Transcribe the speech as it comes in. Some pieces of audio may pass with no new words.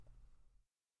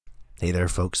Hey there,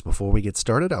 folks. Before we get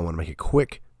started, I want to make a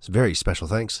quick, very special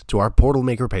thanks to our Portal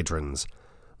Maker patrons,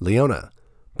 Leona,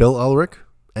 Bill Ulrich,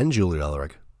 and Julie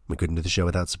Ulrich. We couldn't do the show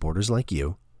without supporters like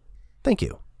you. Thank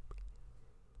you.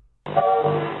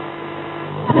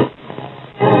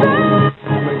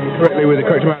 Correctly with the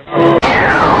correct amount.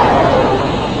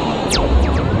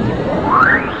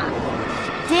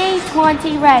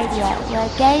 D20 Radio, where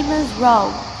gamers roll.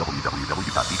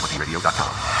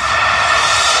 www.d20radio.com.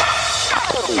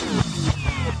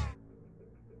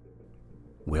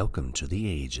 Welcome to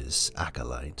the AGEIS,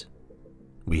 Acolyte.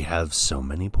 We have so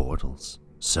many portals,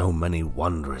 so many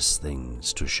wondrous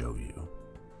things to show you.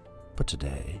 But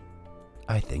today,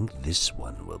 I think this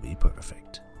one will be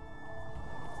perfect.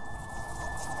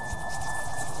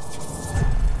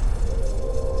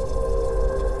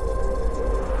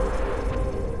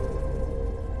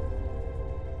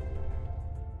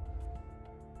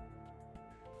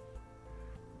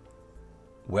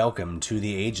 Welcome to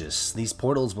the AGEIS. These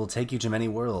portals will take you to many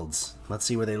worlds. Let's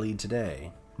see where they lead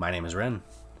today. My name is Ren.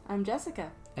 I'm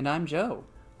Jessica. And I'm Joe.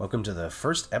 Welcome to the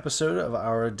first episode of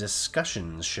our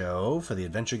discussion show for the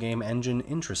Adventure Game Engine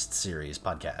Interest Series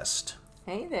podcast.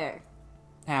 Hey there.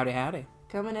 Howdy, howdy.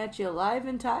 Coming at you live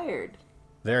and tired.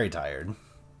 Very tired.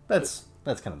 That's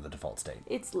kind of the default state.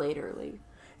 It's late early.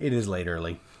 It is late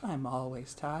early. I'm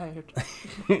always tired.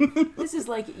 This is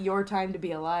like your time to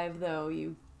be alive, though,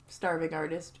 you starving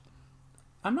artist.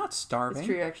 I'm not starving. It's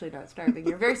true, you're actually not starving.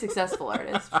 You're a very successful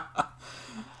artist.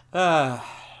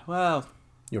 Well...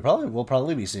 We'll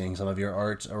probably be seeing some of your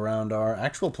art around our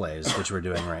actual plays, which we're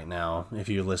doing right now, if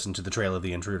you listen to the Trail of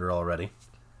the Intruder already.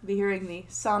 Be hearing the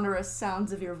sonorous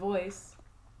sounds of your voice.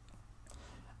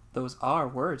 Those are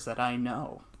words that I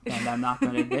know, and I'm not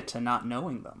going to admit to not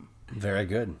knowing them. Very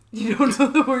good. You don't know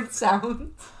the word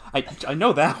sound? I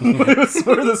know that one, but it was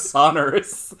sort of the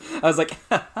sonorous. I was like,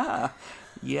 haha,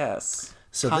 yes.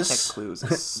 So Context clues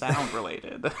is sound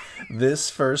related. This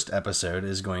first episode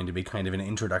is going to be kind of an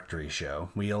introductory show.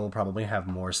 We'll probably have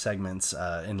more segments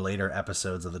in later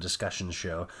episodes of the discussion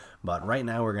show, but right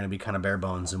now we're going to be kind of bare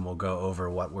bones and we'll go over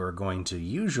what we're going to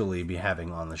usually be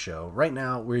having on the show. Right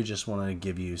now, we just want to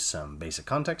give you some basic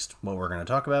context, what we're going to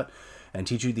talk about, and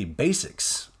teach you the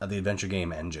basics of the adventure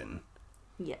game engine.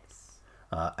 Yes.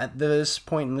 At this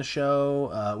point in the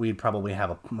show, we'd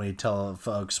tell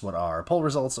folks what our poll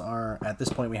results are. At this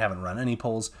point, we haven't run any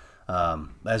polls.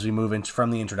 As we move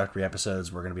from the introductory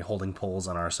episodes, we're going to be holding polls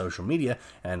on our social media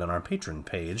and on our patron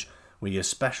page. We give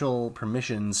special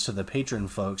permissions to the patron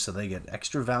folks so they get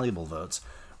extra valuable votes.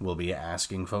 We'll be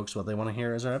asking folks what they want to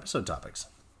hear as our episode topics.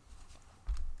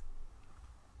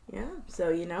 Yeah, so,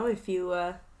 if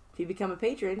you become a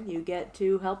patron, you get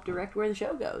to help direct where the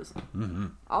show goes. Mm-hmm.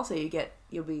 Also, as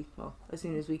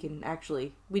soon as we can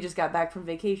we just got back from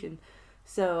vacation,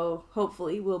 so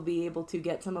hopefully we'll be able to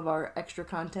get some of our extra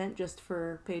content just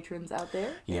for patrons out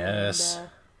there. Yes.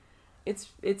 And,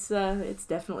 it's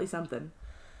definitely something.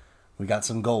 We got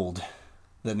some gold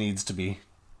that needs to be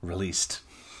released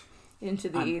Into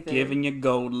the I'm ether. giving you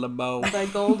gold, LeBeau. By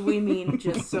gold, we mean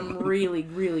just some really,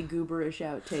 really gooberish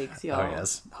outtakes, y'all. Oh,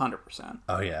 yes. 100%.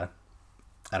 Oh, yeah.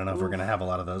 I don't know if we're going to have a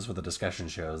lot of those for the discussion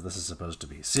shows. This is supposed to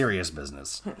be serious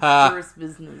business. Serious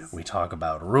business. We talk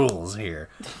about rules here,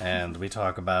 and we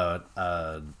talk about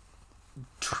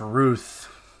truth.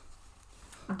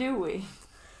 Do we?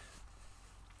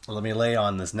 Let me lay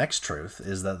on this next truth,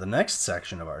 is that the next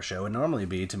section of our show would normally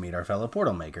be to meet our fellow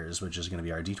Portal Makers, which is going to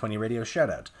be our D20 Radio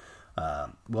Shoutout.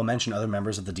 We'll mention other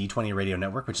members of the D20 Radio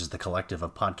Network, which is the collective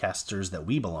of podcasters that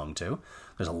we belong to.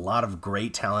 There's a lot of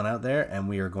great talent out there, and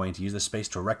we are going to use this space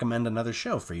to recommend another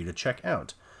show for you to check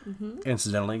out. Mm-hmm.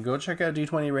 Incidentally, go check out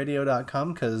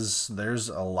d20radio.com because there's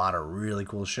a lot of really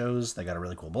cool shows. They got a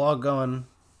really cool blog going.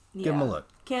 Give them a look.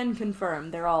 Can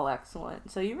confirm they're all excellent,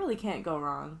 so you really can't go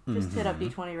wrong. Just hit up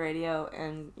D20 Radio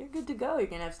and you're good to go. You're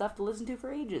gonna have stuff to listen to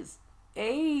for ages.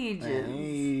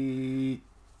 Hey.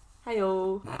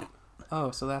 Hi-yo.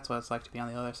 Oh, so that's what it's like to be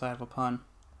on the other side of a pun.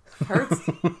 Hurts,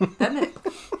 doesn't it?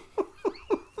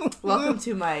 Welcome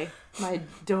to my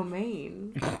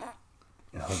domain.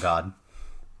 Oh, God.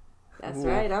 That's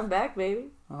right, I'm back, baby.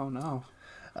 Oh, no.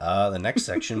 The next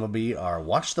section will be our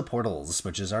Watch the Portals,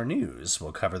 which is our news.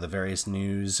 We'll cover the various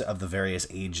news of the various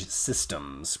age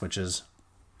systems, which is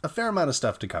a fair amount of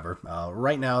stuff to cover.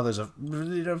 Right now, there's a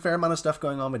fair amount of stuff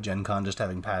going on with Gen Con just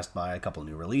having passed by, a couple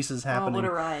new releases happening. Oh, what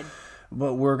a ride.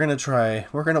 But we're going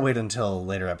to wait until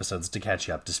later episodes to catch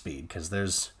you up to speed, because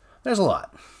there's a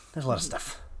lot. There's a lot of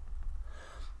stuff.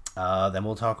 Then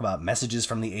we'll talk about Messages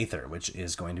from the Aether, which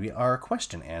is going to be our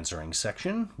question answering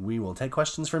section. We will take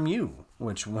questions from you,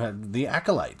 which the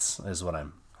acolytes is what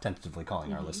I'm tentatively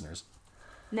calling our listeners.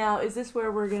 Now, is this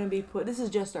where we're going to be put... This is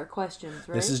just our questions,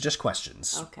 right? This is just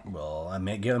questions. Okay. We'll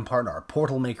impart our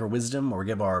portal maker wisdom or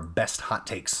give our best hot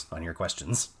takes on your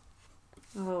questions.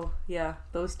 Oh, yeah.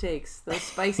 Those takes. Those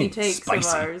spicy takes Spicy.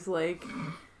 of ours. Like,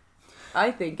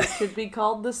 I think it should be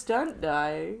called the stunt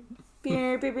die.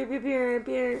 Beer, beer, beer, beer, beer,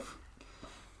 beer.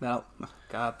 Now,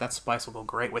 God, that spice will go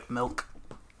great with milk.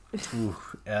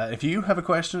 If you have a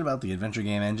question about the Adventure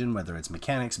Game Engine, whether it's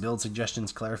mechanics, build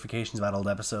suggestions, clarifications about old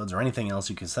episodes, or anything else,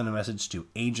 you can send a message to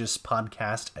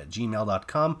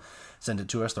AGEISpodcast@gmail.com. Send it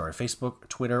to us through our Facebook,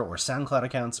 Twitter, or SoundCloud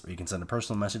accounts, or you can send a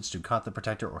personal message to Cot the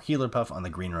Protector or Healer Puff on the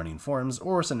Green Running forums,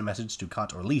 or send a message to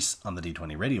Cot or Lise on the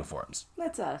D20 Radio forums.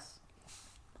 That's us.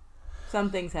 Some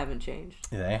things haven't changed.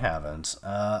 They haven't.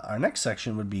 Our next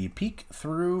section would be Peek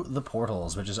Through the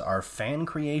Portals, which is our fan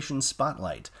creation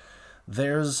spotlight.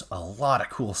 There's a lot of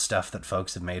cool stuff that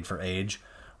folks have made for Age.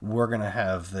 We're going to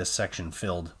have this section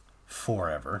filled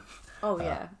forever. Oh,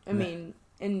 yeah. I mean,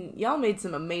 and y'all made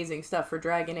some amazing stuff for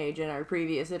Dragon Age in our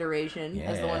previous iteration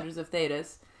as the Yeah. Wonders of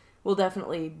Thetis. We'll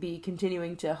definitely be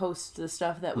continuing to host the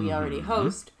stuff that we already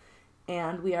host.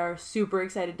 And we are super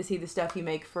excited to see the stuff you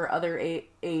make for other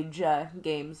Age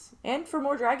games. And for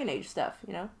more Dragon Age stuff,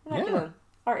 you know? We're not Yeah. doing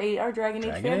our Dragon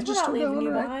Age Dragon fans, Age we're is not still leaving going,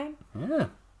 you right? behind. Yeah.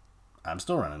 I'm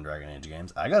still running Dragon Age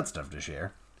games. I got stuff to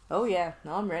share. Oh, yeah.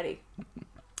 No, I'm ready.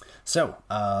 So,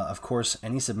 of course,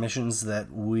 any submissions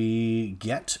that we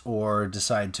get or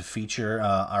decide to feature,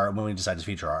 when we decide to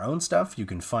feature our own stuff, you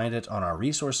can find it on our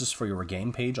resources for your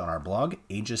game page on our blog,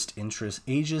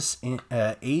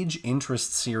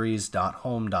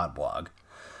 ageinterestseries.home.blog.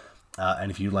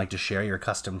 And if you'd like to share your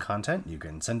custom content, you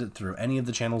can send it through any of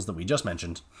the channels that we just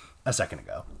mentioned a second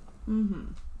ago.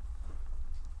 Man,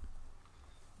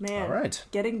 All right.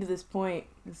 getting to this point,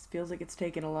 this feels like it's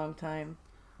taken a long time.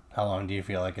 How long do you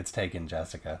feel like it's taken,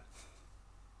 Jessica?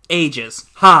 Ages.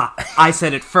 Ha! I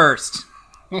said it first.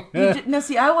 No,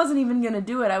 see, I wasn't even going to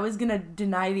do it. I was going to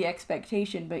deny the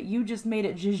expectation, but you just made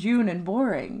it jejune and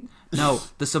boring. No,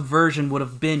 the subversion would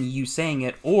have been you saying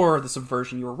it, or the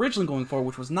subversion you were originally going for,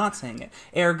 which was not saying it.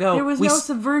 Ergo, There was no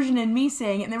subversion in me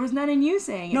saying it, and there was none in you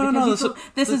saying it. No, because no,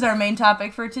 this is our main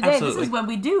topic for today. Absolutely. This is what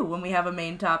we do when we have a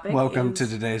main topic. Welcome is to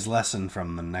today's lesson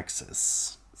from the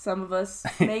Nexus. Some of us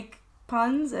make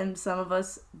puns, and some of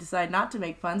us decide not to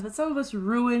make puns, but some of us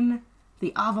ruin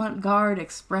the avant-garde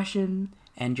expression.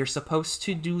 and you're supposed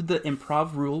to do the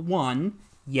improv rule 1,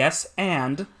 yes,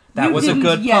 and... That You was a didn't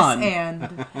good yes pun.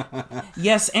 And.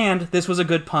 Yes, and this was a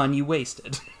good pun you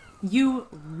wasted. You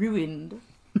ruined.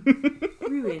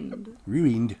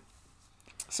 Ruined.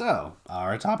 So,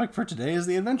 our topic for today is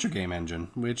the Adventure Game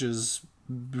Engine, which is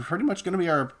pretty much going to be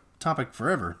our topic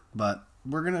forever, but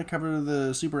we're going to cover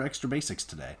the super extra basics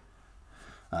today.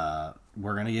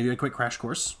 We're going to give you a quick crash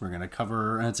course. We're going to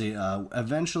cover,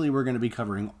 eventually we're going to be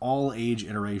covering all Age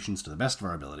iterations to the best of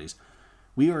our abilities.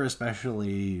 We are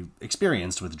especially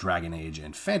experienced with Dragon Age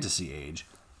and Fantasy Age.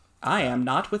 I am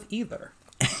not with either.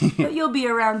 But you'll be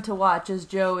around to watch as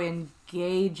Joe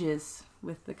engages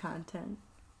with the content.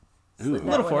 Ooh. Slid that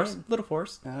Little one force, in. little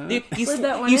force. You Slid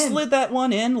that one you in. slid that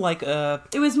one in like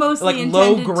It was mostly like intended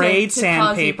low grade to cause you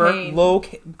sandpaper, pain.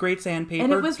 grade sandpaper.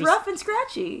 And it was just- rough and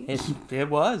scratchy. It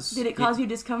was. Did it cause you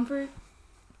discomfort?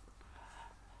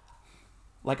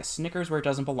 Like a Snickers where it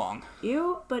doesn't belong.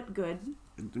 Ew, but good.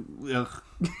 Ugh.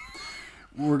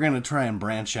 We're going to try and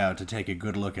branch out to take a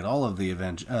good look at all of the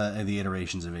the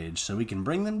iterations of Age so we can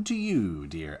bring them to you,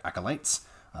 dear acolytes.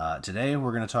 Today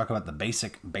we're going to talk about the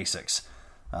basics.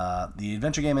 The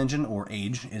Adventure Game Engine, or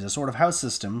Age, is a sort of house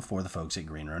system for the folks at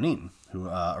Green Ronin, who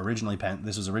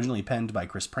this was originally penned by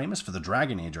Chris Pramus for the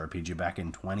Dragon Age RPG back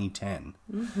in 2010.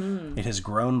 Mm-hmm. It has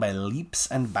grown by leaps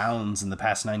and bounds in the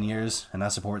past 9 years, and now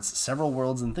supports several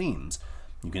worlds and themes.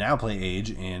 You can now play Age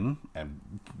in,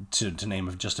 to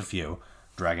name just a few,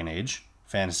 Dragon Age,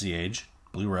 Fantasy Age,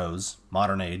 Blue Rose,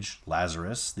 Modern Age,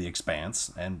 Lazarus, The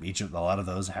Expanse, and a lot of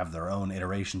those have their own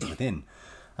iterations within.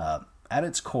 At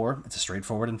its core, it's a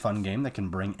straightforward and fun game that can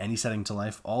bring any setting to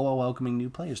life, all while welcoming new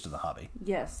players to the hobby.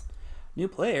 Yes. New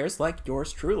players like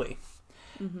yours truly.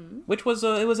 Mm-hmm. Which was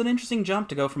it was an interesting jump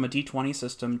to go from a D20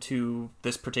 system to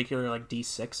this particular like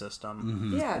D6 system.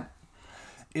 Mm-hmm. Yeah.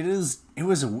 It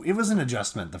was an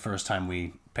adjustment the first time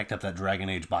we picked up that Dragon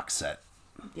Age box set.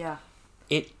 Yeah.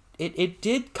 It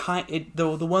did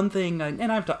though the one thing, and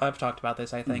I've talked about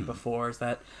this I think before, is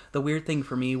that the weird thing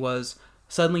for me was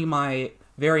suddenly my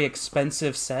very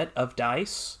expensive set of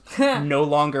dice no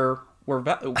longer were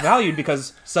valued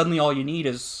because suddenly all you need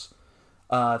is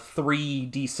 3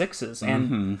 D6s,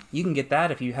 and you can get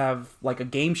that if you have like a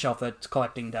game shelf that's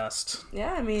collecting dust.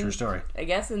 Yeah, I mean, True story. I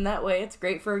guess in that way it's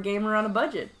great for a gamer on a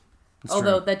budget.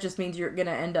 Although true. that just means you're gonna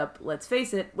end up, let's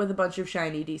face it, with a bunch of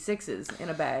shiny D6s in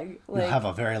a bag. You'll have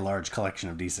a very large collection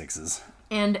of D6s.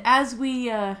 And as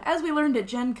we learned at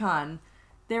Gen Con,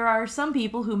 there are some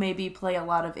people who maybe play a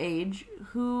lot of Age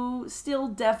who still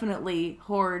definitely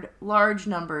hoard large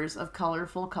numbers of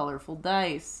colorful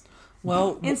dice.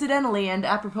 Well, Incidentally, and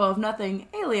apropos of nothing,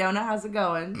 hey Leona, how's it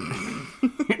going?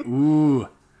 Ooh.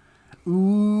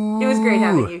 It was great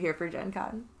having you here for Gen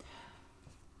Con.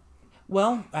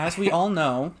 well, as we all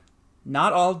know,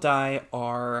 not all die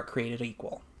are created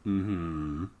equal.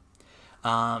 Mm-hmm.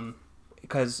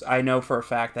 Because I know for a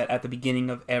fact that at the beginning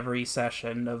of every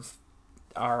session of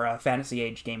our Fantasy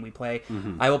Age game we play,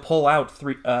 I will pull out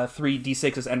three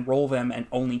D6s and roll them and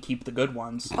only keep the good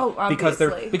ones. Oh,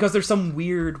 obviously. Because there's some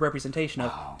weird representation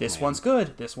of this one's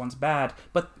good, this one's bad,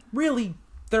 but really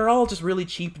they're all just really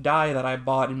cheap die that I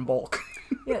bought in bulk.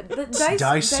 Yeah, the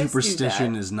Dice do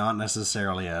superstition that. is not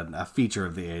necessarily a feature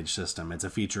of the Age system. It's a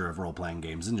feature of role-playing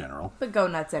games in general. But go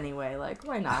nuts anyway, like,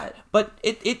 why not? But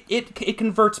it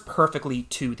converts perfectly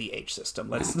to the Age system.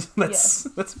 Let's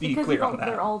be Because clear on that.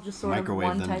 they're all just sort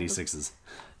Microwave of one them type D6s.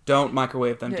 Don't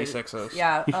microwave them D6s.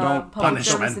 Yeah, Don't public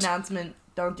service punishment. announcement,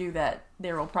 don't do that.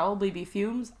 There will probably be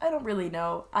fumes. I don't really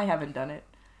know. I haven't done it.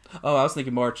 Oh, I was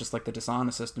thinking more just like the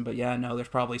dishonest system, but yeah, no, there's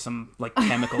probably some like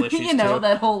chemical issues You know, too.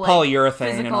 that whole, like, polyurethane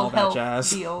and physical all that health jazz.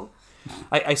 deal.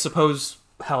 I suppose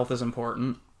health is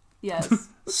important. Yes.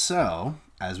 So,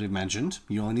 as we've mentioned,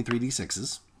 you only need 3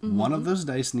 D6s. One of those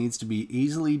dice needs to be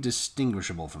easily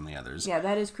distinguishable from the others. Yeah,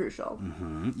 that is crucial.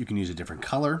 You can use a different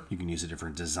color, you can use a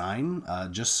different design,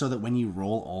 just so that when you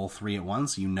roll all 3 at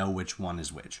once, you know which one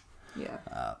is which.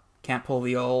 Yeah. Can't pull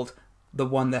the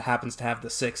one that happens to have the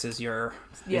 6 is your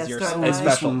Yeah, is your stun is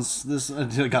die. special.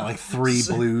 I got like 3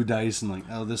 blue dice and like,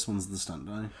 oh, this one's the stunt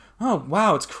die. Oh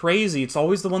wow, it's crazy. It's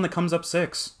always the one that comes up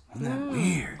 6. Isn't that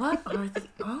weird? What are the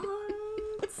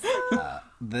odds?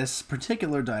 This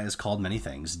particular die is called many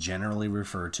things. Generally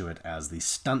refer to it as the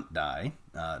stunt die.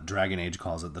 Dragon Age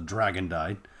calls it the dragon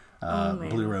die.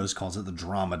 Blue Rose calls it the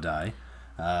drama die.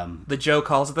 The Joe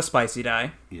calls it the spicy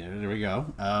die. Yeah, there we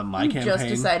go. My You campaign. just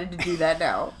decided to do that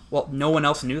now. Well, no one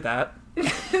else knew that.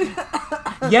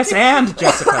 Yes, and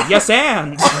Jessica. Yes,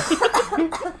 and.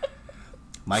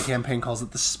 My campaign calls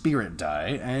it the spirit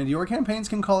die, and your campaigns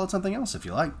can call it something else if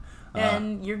you like.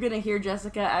 And you're going to hear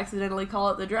Jessica accidentally call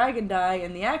it the dragon die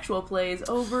in the actual plays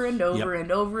over and over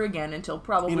and over again until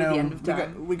probably the end of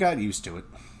time. we got used to it.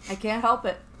 I can't help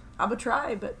it. I'm going to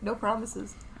try, but no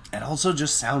promises. It also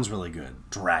just sounds really good.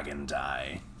 Dragon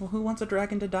die. Well, who wants a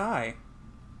dragon to die?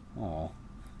 Oh,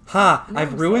 Ha! No,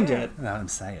 I've I'm ruined saying. it. now I'm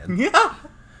saying. Yeah.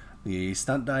 The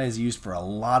stunt die is used for a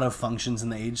lot of functions in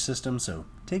the Age system, so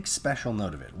take special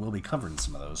note of it. We'll be covering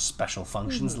some of those special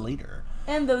functions later.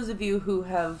 And those of you who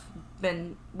have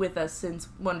been with us since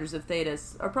Wonders of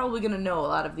Thetis are probably going to know a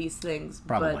lot of these things.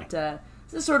 Probably. But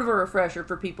this is sort of a refresher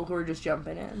for people who are just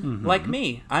jumping in. Like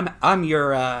me, I'm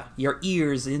your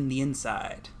ears in the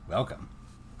inside, Welcome.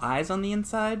 eyes on the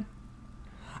inside.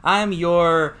 I'm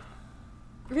your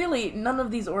Really, none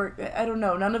of these I don't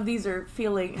know, none of these are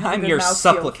feeling have a I'm good your mouthfeel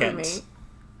supplicant. for me.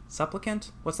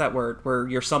 Supplicant? What's that word? Where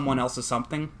you're someone else's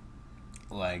something?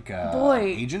 Like,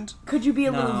 Boy. agent? Could you be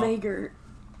a little No. vaguer?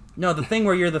 No, the thing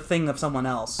where you're the thing of someone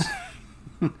else.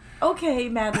 Okay,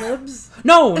 Mad Libs.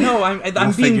 No, I'm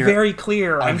being figure- very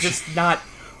clear. I'm just not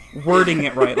wording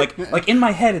it right. Like in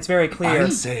my head, it's very clear.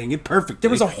 I'm saying it perfectly. There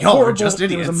was a Y'all are horrible. just There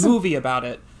idiots. was a movie about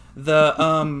it.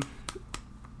 The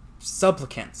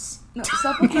supplicants. No,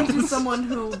 supplicant is someone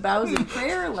who bows in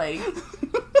prayer, like...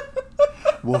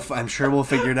 I'm sure we'll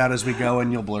figure it out as we go,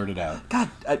 and you'll blurt it out. God,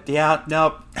 yeah,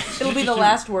 no. It'll be the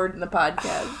last word in the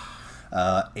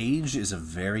podcast. Age is a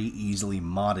very easily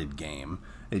modded game.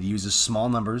 It uses small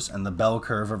numbers and the bell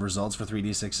curve of results for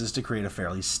 3d6s to create a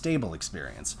fairly stable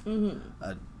experience.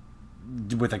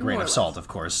 With a grain More or of salt, of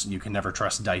course. You can never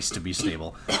trust dice to be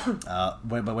stable. But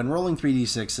when rolling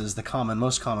 3d6s, the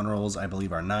most common rolls, I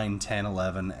believe, are 9, 10,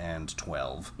 11, and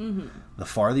 12. The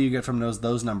farther you get from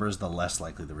those numbers, the less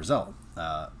likely the result.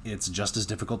 It's just as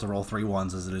difficult to roll 3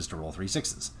 1s as it is to roll 3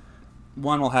 6s.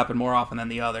 One will happen more often than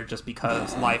the other, just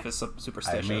because life is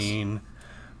superstitious. I mean,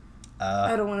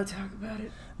 I don't want to talk about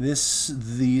it.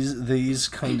 these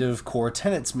kind of core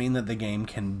tenets mean that the game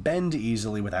can bend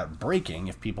easily without breaking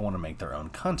if people want to make their own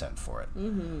content for it.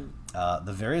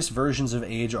 The various versions of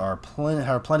Age are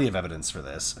plenty of evidence for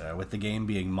this, with the game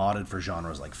being modded for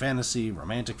genres like fantasy,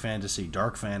 romantic fantasy,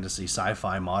 dark fantasy,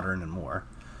 sci-fi, modern, and more.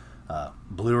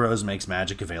 Blue Rose makes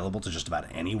magic available to just about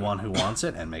anyone who wants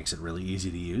it and makes it really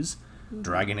easy to use.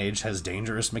 Dragon Age has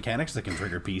dangerous mechanics that can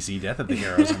trigger PC death if the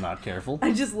heroes are not careful.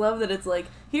 I just love that it's like,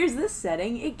 here's this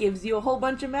setting, it gives you a whole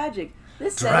bunch of magic.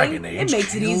 This Dragon setting, Age it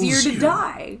makes it kills easier you. to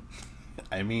die.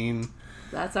 I mean,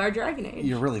 That's our Dragon Age.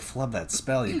 you really flub that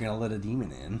spell, you're going to let a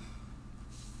demon in.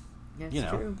 That's You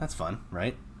know, true. that's fun,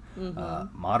 right?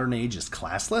 Modern Age is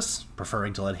classless,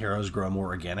 preferring to let heroes grow more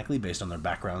organically based on their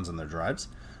backgrounds and their drives.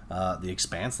 The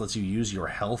Expanse lets you use your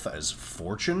health as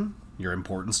fortune, your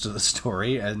importance to the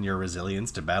story, and your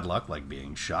resilience to bad luck, like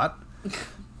being shot.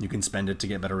 You can spend it to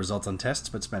get better results on tests,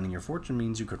 but spending your fortune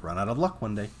means you could run out of luck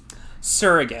one day.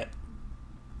 Surrogate.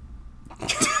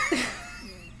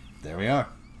 There we are.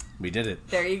 We did it.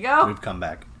 There you go. We've come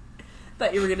back.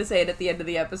 Thought you were going to say it at the end of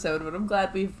the episode, but I'm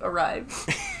glad we've arrived.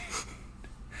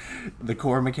 The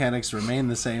core mechanics remain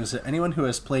the same, so anyone who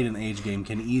has played an Age game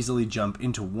can easily jump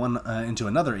into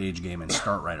another Age game and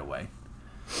start right away.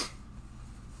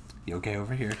 You okay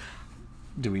over here?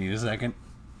 Do we need a second?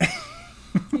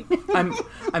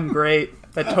 I'm great.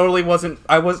 That totally wasn't.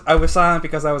 I was silent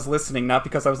because I was listening, not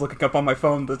because I was looking up on my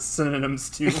phone the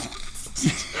synonyms to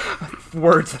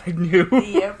words that I knew.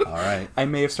 Yep. All right. I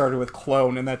may have started with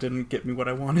clone, and that didn't get me what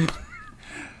I wanted.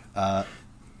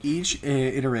 Each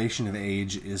iteration of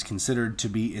Age is considered to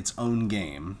be its own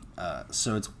game,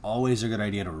 so it's always a good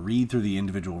idea to read through the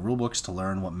individual rulebooks to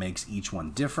learn what makes each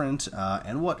one different,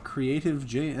 and what creative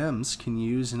JMs can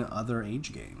use in other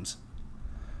Age games.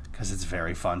 Because it's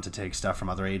very fun to take stuff from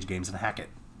other Age games and hack it.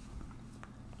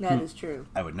 That is true.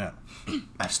 I would know.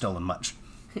 I've stolen much.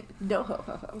 No ho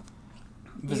ho ho.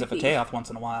 Visit thief. Fateoth once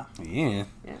in a while. Yeah.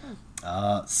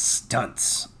 Yeah.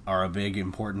 Stunts are a big,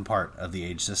 important part of the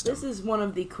Age system. This is one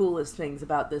of the coolest things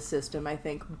about this system, I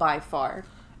think, by far.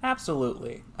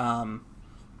 Absolutely.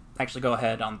 Actually, go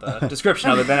ahead on the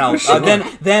description of it. Then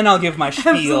I'll then I'll give my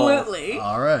spiel. Absolutely.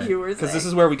 All right. You were Because this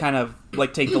saying. is where we kind of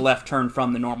like take the left turn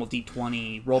from the normal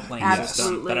D20 role playing system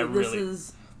Absolutely. that I This really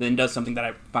is then does something that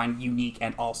I find unique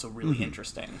and also really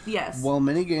interesting. yes. While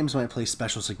many games might place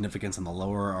special significance on the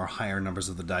lower or higher numbers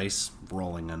of the dice,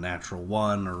 rolling a natural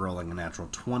 1 or rolling a natural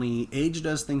 20, Age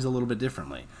does things a little bit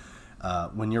differently.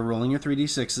 When you're rolling your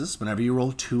 3d6s, whenever you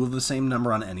roll 2 of the same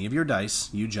number on any of your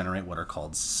dice, you generate what are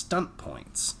called stunt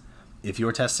points. If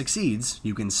your test succeeds,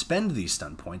 you can spend these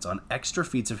stunt points on extra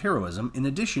feats of heroism in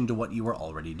addition to what you were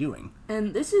already doing.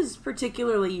 And this is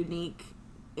particularly unique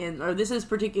this is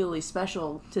particularly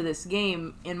special to this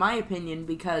game, in my opinion,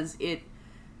 because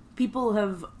people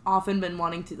have often been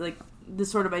wanting to, like, this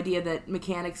sort of idea that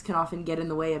mechanics can often get in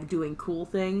the way of doing cool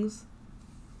things.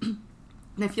 And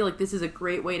I feel like this is a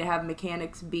great way to have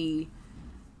mechanics be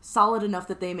solid enough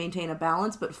that they maintain a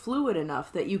balance, but fluid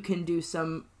enough that you can do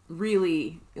some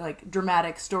really, like,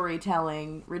 dramatic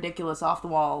storytelling, ridiculous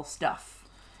off-the-wall stuff.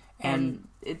 And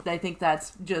I think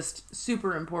that's just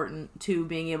super important to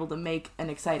being able to make an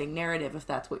exciting narrative if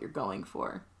that's what you're going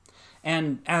for.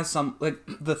 And as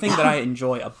the thing that I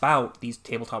enjoy about these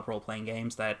tabletop role-playing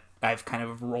games that I've kind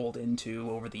of rolled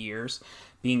into over the years,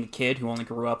 being a kid who only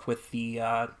grew up with the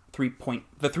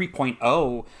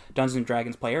 3.0 Dungeons and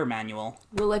Dragons player manual.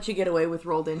 We'll let you get away with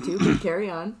rolled into, but carry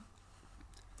on.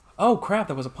 Oh crap,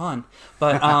 that was a pun.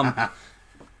 But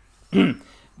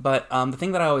But the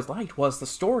thing that I always liked was the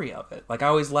story of it. Like, I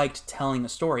always liked telling a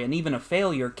story, and even a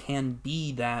failure can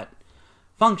be that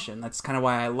function. That's kind of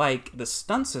why I like the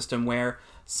stunt system, where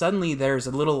suddenly there's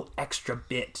a little extra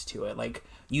bit to it. Like,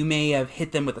 you may have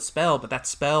hit them with a spell, but that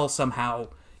spell somehow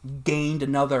gained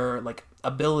another, like,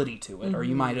 ability to it. Or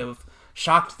you might have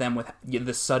shocked them with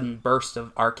this sudden burst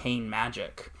of arcane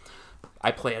magic. I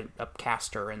play a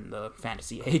caster in the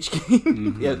Fantasy Age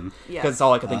game. Because Yes.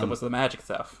 all I could think of was the magic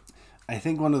stuff. I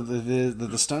think one of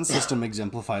the stunt system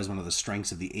exemplifies one of the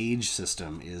strengths of the Age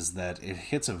system is that it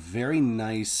hits a very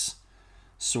nice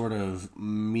sort of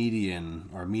medium,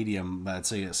 I'd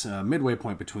say it's a midway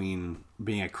point between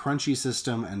being a crunchy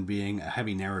system and being a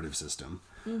heavy narrative system.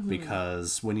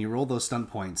 Because when you roll those stunt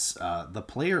points, the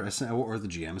player or the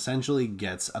GM essentially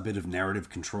gets a bit of narrative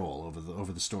control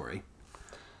over the story.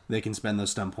 They can spend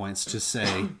those stunt points to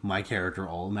say, my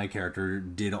character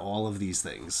did all of these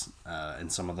things.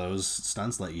 And some of those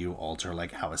stunts let you alter,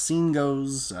 like, how a scene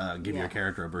goes, give your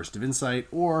character a burst of insight,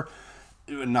 or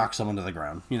knock someone to the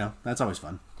ground. You know, that's always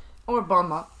fun. Or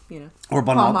bomb up, you know. Or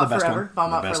bomb up, the best forever. one.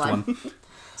 Bomb the up for best life. one.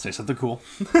 Say something cool.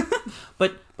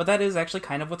 But that is actually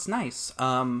kind of what's nice.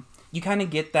 You kind of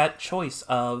get that choice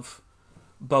of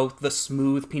both the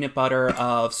smooth peanut butter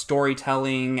of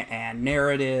storytelling and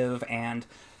narrative and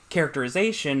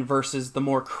characterization versus the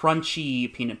more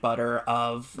crunchy peanut butter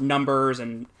of numbers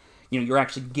and you're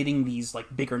actually getting these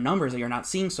like bigger numbers that you're not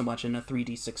seeing so much in a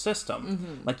 3d6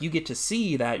 system. Like you get to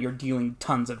see that you're dealing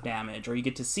tons of damage, or you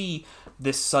get to see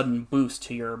this sudden boost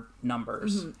to your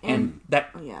numbers, and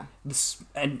that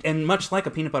and much like a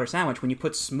peanut butter sandwich, when you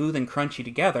put smooth and crunchy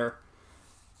together,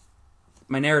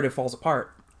 my narrative falls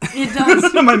apart. It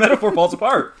does. My metaphor falls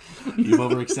apart. You've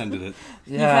overextended it.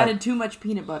 You've added too much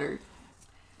peanut butter.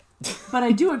 But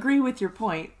I do agree with your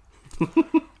point.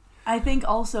 I think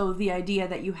also the idea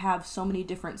that you have so many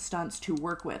different stunts to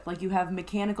work with. Like, you have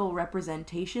mechanical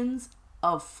representations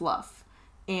of fluff.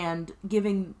 And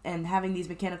having these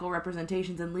mechanical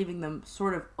representations and leaving them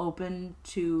sort of open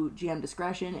to GM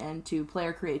discretion and to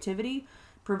player creativity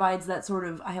provides that sort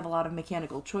of, I have a lot of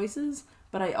mechanical choices,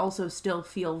 but I also still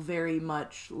feel very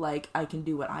much like I can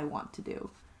do what I want to do.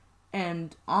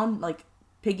 And on, like,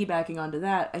 piggybacking onto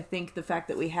that, I think the fact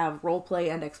that we have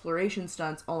roleplay and exploration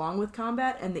stunts along with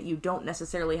combat, and that you don't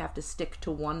necessarily have to stick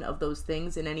to one of those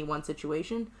things in any one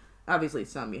situation. Obviously,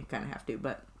 some you kind of have to,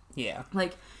 but Yeah.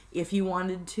 like, if you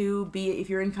wanted to if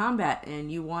you're in combat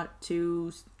and you want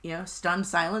to, stun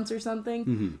silence or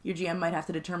something, your GM might have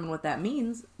to determine what that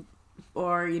means.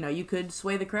 Or, you could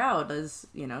sway the crowd, as,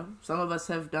 some of us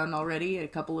have done already a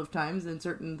couple of times in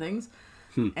certain things.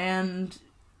 And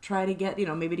try to get,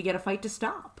 maybe to get a fight to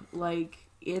stop. Like,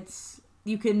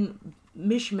 you can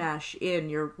mishmash in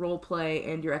your roleplay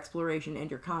and your exploration and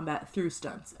your combat through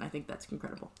stunts. And I think that's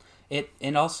incredible.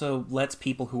 It also lets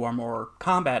people who are more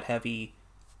combat heavy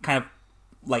kind of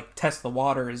like test the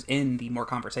waters in the more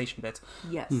conversation bits.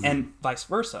 Yes. And vice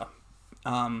versa.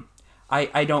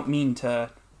 I don't mean to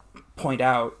point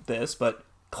out this, but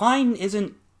Klein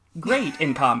isn't great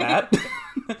in combat.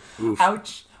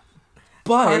 Ouch.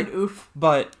 But Hard oof.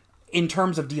 But in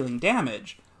terms of dealing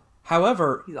damage,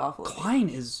 however, He's awful. Klein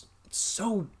is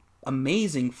so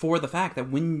amazing for the fact that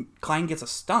when Klein gets a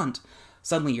stunt,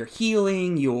 suddenly you're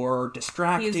healing, you're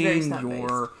distracting, He is very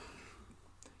stunt-based.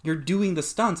 you're doing the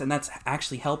stunts, and that's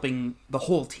actually helping the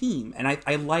whole team. And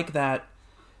I like that.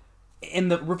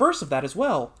 And the reverse of that as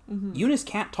well, Eunice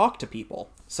can't talk to people.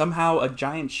 Somehow a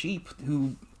giant sheep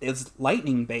who is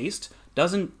lightning based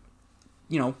doesn't,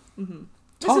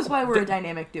 This is why we're a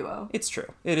dynamic duo. It's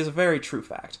true. It is a very true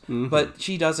fact. But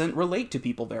she doesn't relate to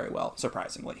people very well,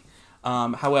 surprisingly.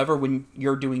 However, when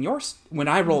you're doing when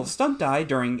I roll a stunt die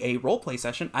during a roleplay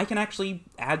session, I can actually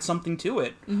add something to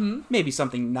it. Maybe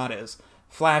something not as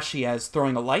flashy as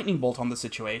throwing a lightning bolt on the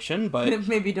situation, but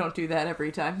Maybe don't do that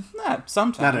every time.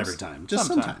 sometimes. Not every time, just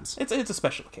sometimes. It's a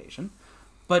special occasion.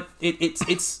 But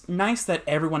it's nice that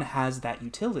everyone has that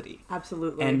utility.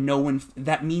 Absolutely. And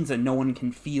that means that no one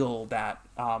can feel that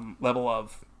level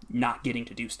of not getting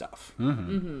to do stuff.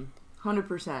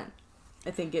 100%.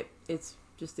 I think it's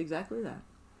just exactly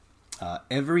that.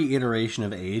 Every iteration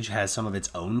of Age has some of its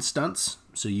own stunts,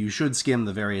 so you should skim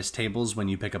the various tables when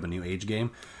you pick up a new Age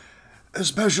game.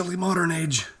 Especially Modern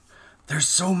Age. There's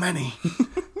so many.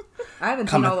 I haven't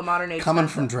seen all the Modern Age Coming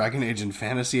stunts, from though. Dragon Age and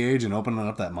Fantasy Age and opening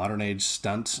up that Modern Age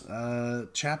stunt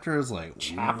chapter is like,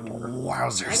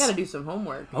 wowzers. I gotta do some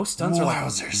homework. Most stunts are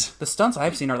Wowzers. the stunts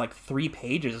I've seen are like 3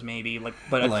 pages maybe,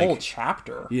 but a whole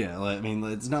chapter. Yeah, I mean,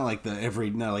 it's not like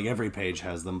every page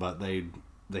has them, but they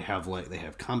have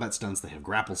combat stunts, they have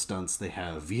grapple stunts, they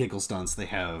have vehicle stunts, they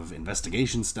have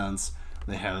investigation stunts,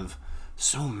 they have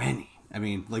so many. I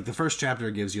mean, like, the first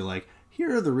chapter gives you, like,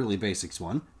 here are the really basics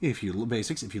if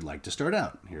you'd like to start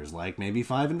out. Here's, like, maybe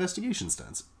 5 investigation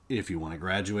stunts. If you want to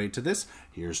graduate to this,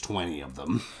 here's 20 of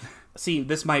them. See,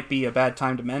 this might be a bad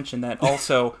time to mention that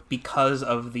also, because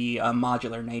of the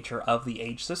modular nature of the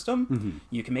Age system,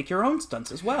 you can make your own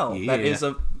stunts as well. Yeah. That is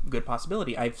a good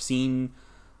possibility. I've seen...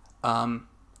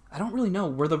 I don't really know.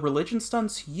 Were the religion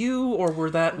stunts or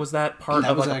was that part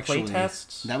of like a play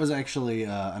test? That was actually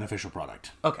an official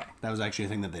product. Okay. That was actually a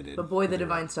thing that they did. But boy, the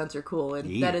divine stunts are cool,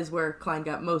 and that is where Klein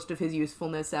got most of his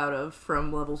usefulness out of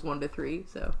from levels 1 to 3.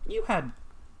 So You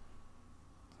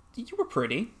were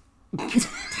pretty.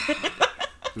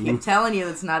 I'm telling you,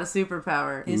 it's not a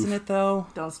superpower. Isn't it though?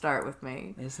 Don't start with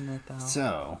me. Isn't it though?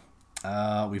 So,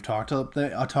 we've talked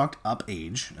up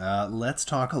Age. Let's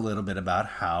talk a little bit about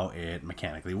how it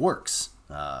mechanically works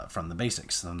from the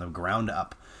basics, from the ground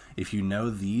up. If you know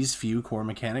these few core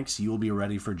mechanics, you will be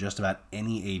ready for just about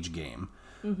any Age game.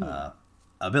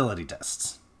 Ability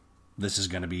tests. This is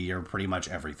going to be your pretty much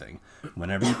everything.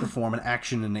 Whenever you perform an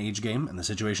action in an Age game and the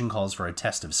situation calls for a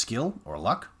test of skill or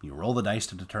luck, you roll the dice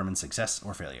to determine success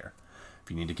or failure. If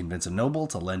you need to convince a noble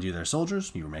to lend you their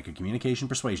soldiers, you make a communication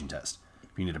persuasion test.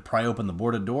 If you need to pry open the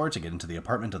boarded door to get into the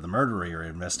apartment of the murderer you're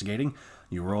investigating,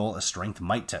 you roll a strength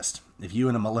might test. If you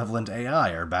and a malevolent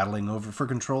AI are battling for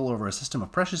control over a system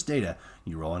of precious data,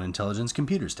 you roll an intelligence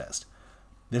computers test.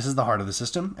 This is the heart of the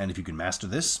system, and if you can master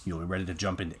this, you'll be ready to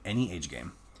jump into any age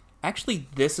game. Actually,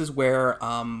 this is where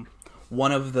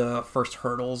one of the first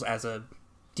hurdles as a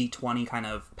D20 kind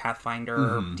of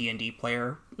Pathfinder D&D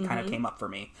player kind of came up for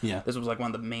me. Yeah. This was like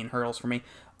one of the main hurdles for me.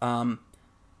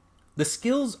 The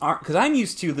skills aren't... Because I'm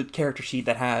used to the character sheet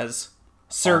that has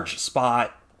search,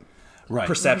 spot,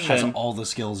 perception. Has all the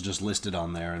skills just listed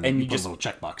on there, and you put a little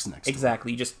checkbox next to it.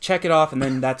 Exactly. You just check it off, and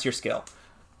then that's your skill.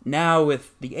 Now,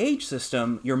 with the age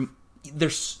system,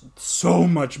 there's so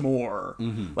much more.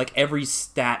 Like, every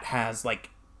stat has, like,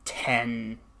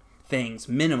 10 things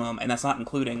minimum, and that's not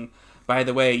including... By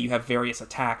the way, you have various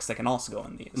attacks that can also go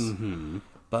in these.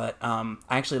 But I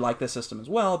actually like this system as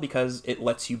well because it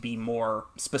lets you be more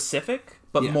specific,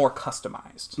 but more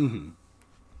customized.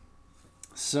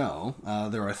 So,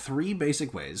 there are 3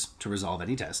 basic ways to resolve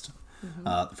any test.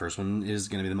 The first one is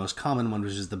going to be the most common one,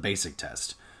 which is the basic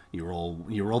test. You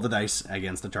roll the dice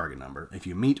against the target number. If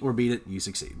you meet or beat it, you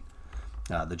succeed.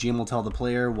 The GM will tell the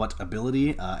player what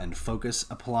ability and focus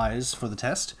applies for the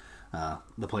test.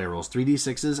 The player rolls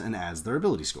 3d6s and adds their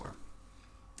ability score.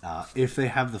 If they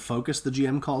have the focus the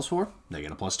GM calls for, they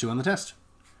get a +2 on the test.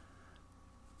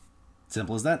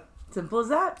 Simple as that. Simple as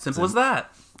that. Simple as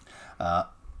that.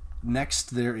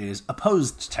 Next, there is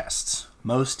opposed tests.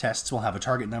 Most tests will have a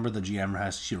target number the GM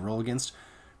has to roll against,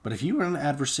 but if you and an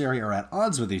adversary are at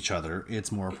odds with each other,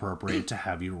 it's more appropriate to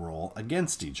have you roll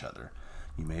against each other.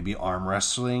 You may be arm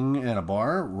wrestling in a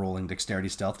bar, rolling dexterity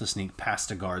stealth to sneak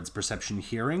past a guard's perception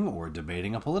hearing, or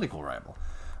debating a political rival.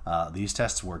 These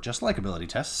tests work just like ability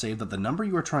tests, save that the number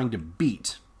you are trying to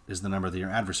beat is the number that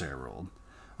your adversary rolled.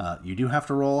 You do have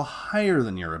to roll higher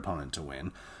than your opponent to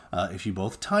win. If you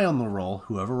both tie on the roll,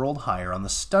 whoever rolled higher on the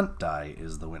stunt die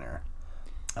is the winner.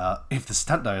 If the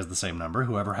stunt die is the same number,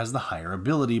 whoever has the higher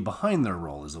ability behind their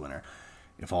roll is the winner.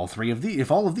 If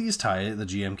all of these tie, the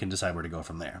GM can decide where to go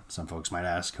from there. Some folks might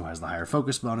ask who has the higher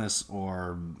focus bonus,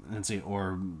 or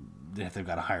if they've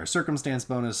got a higher circumstance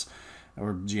bonus,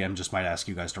 or GM just might ask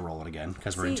you guys to roll it again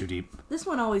because we're in too deep. This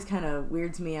one always kind of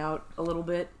weirds me out a little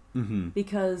bit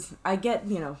because I get,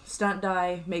 stunt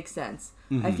die makes sense.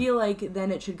 I feel like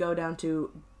then it should go down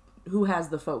to who has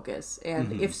the focus,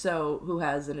 and if so, who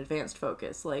has an advanced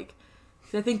focus. Like,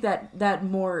 I think that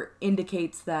more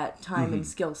indicates that time and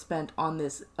skill spent on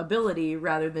this ability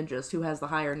rather than just who has the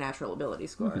higher natural ability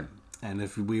score. And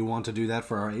if we want to do that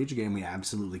for our age game, we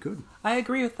absolutely could. I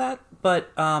agree with that,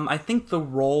 but I think the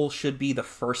roll should be the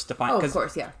first defined. Oh, of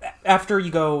course, yeah. After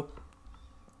you go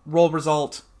roll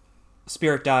result,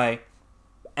 spirit die,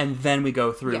 and then we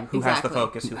go through who has the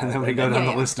focus, who has and then we go down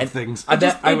the list of things. It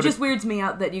just weirds me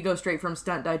out that you go straight from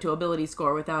stunt die to ability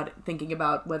score without thinking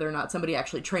about whether or not somebody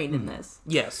actually trained in this.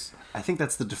 Yes. I think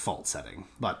that's the default setting,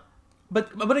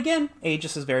 But again,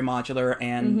 Aegis is very modular,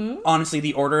 and honestly,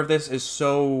 the order of this is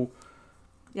so...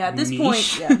 Yeah, at this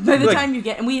niche. point, by the time you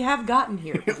get... And we have gotten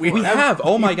here. We have.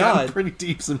 Oh my god. Pretty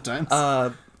deep sometimes.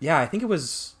 Yeah, I think it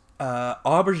was...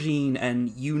 Aubergine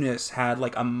and Eunice had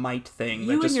like a might thing.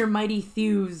 You and your mighty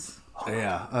thews.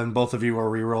 Yeah, and both of you are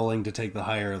re-rolling to take the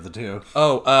higher of the two.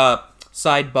 Oh,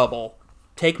 side bubble.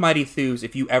 Take Mighty Thews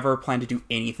if you ever plan to do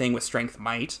anything with Strength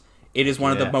Might. It is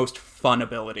one of the most fun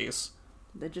abilities.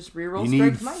 That just reroll you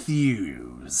Strength need Might.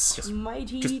 Thews.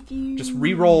 Mighty Thews. Just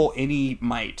reroll any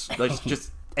might.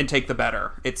 And take the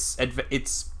better. It's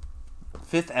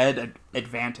 5th ed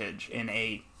advantage in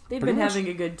a... They've been having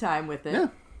a good time with it. Yeah.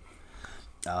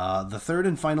 The third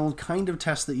and final kind of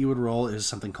test that you would roll is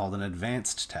something called an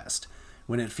advanced test.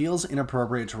 When it feels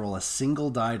inappropriate to roll a single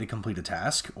die to complete a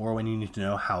task, or when you need to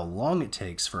know how long it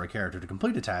takes for a character to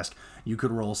complete a task, you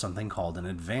could roll something called an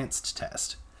advanced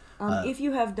test. If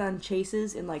you have done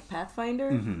chases in like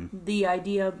Pathfinder, the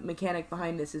idea mechanic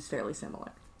behind this is fairly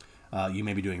similar. You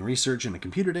may be doing research in a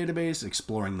computer database,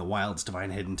 exploring the wilds to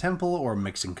find a hidden temple, or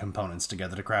mixing components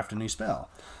together to craft a new spell.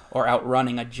 Or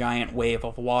outrunning a giant wave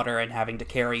of water and having to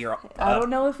carry your... I don't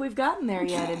know if we've gotten there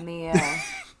yet in the...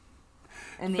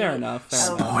 Fair enough.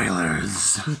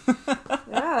 Spoilers!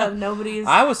 Yeah, nobody's...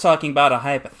 I was talking about a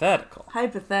hypothetical.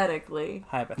 Hypothetically.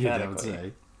 Yeah, I would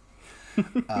say.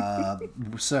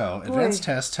 So, advanced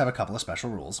tests have a couple of special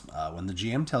rules. When the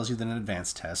GM tells you that an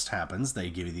advanced test happens, they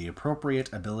give you the appropriate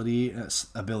ability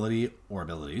or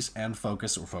abilities and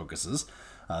focus or focuses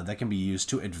that can be used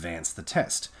to advance the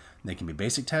test. They can be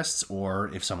basic tests,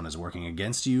 or if someone is working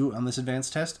against you on this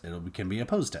advanced test, it can be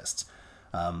opposed tests.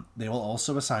 They will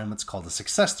also assign what's called a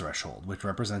success threshold, which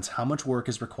represents how much work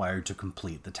is required to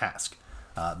complete the task.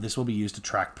 This will be used to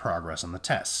track progress on the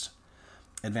test.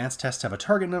 Advanced tests have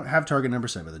target number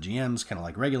set by the GMs, kind of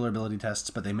like regular ability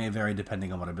tests, but they may vary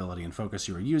depending on what ability and focus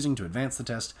you are using to advance the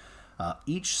test.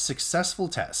 Each successful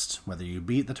test, whether you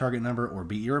beat the target number or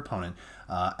beat your opponent,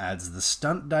 adds the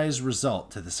stunt die's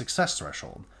result to the success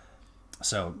threshold.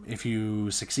 So if you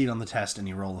succeed on the test and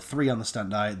you roll a 3 on the stunt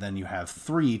die, then you have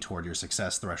 3 toward your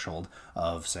success threshold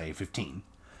of, say, 15.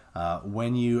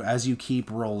 As you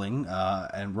keep rolling,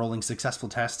 and rolling successful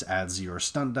tests adds your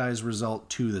stunt die's result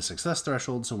to the success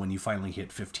threshold, so when you finally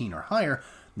hit 15 or higher,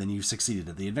 then you've succeeded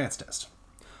at the advanced test.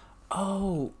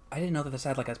 Oh, I didn't know that this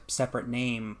had like a separate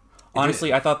name.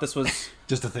 Honestly, I thought this was...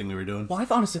 Just a thing we were doing. Well, I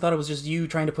honestly thought it was just you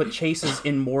trying to put chases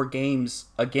in more games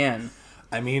again.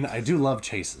 I mean, I do love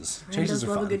chases. Ren Chases does are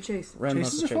love fun. a good chase. Ren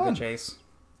Chases loves are a fun. good chase.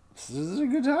 This is a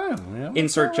good time. Yeah,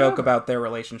 Insert joke about their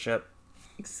relationship.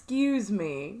 Excuse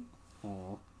me.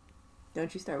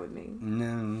 Don't you start with me.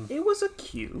 No. It was a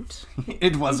cute.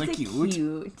 It was It's a cute.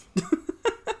 It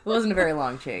wasn't a very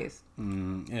long chase.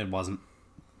 It wasn't.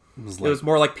 It was It was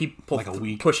more like people like a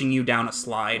week. pushing you down a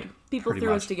slide. People Pretty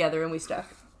threw much. us together and we stuck.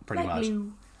 Pretty Like much.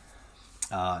 glue.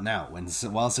 Now,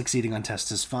 while succeeding on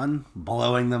tests is fun,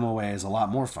 blowing them away is a lot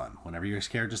more fun. Whenever your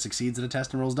character succeeds at a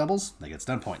test and rolls doubles, they get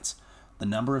stunt points. The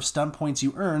number of stunt points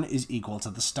you earn is equal to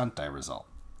the stunt die result.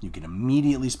 You can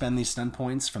immediately spend these stunt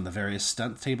points from the various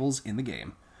stunt tables in the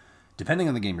game. Depending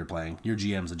on the game you're playing, your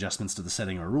GM's adjustments to the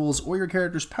setting or rules, or your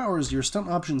character's powers, your stunt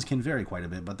options can vary quite a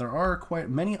bit, but there are quite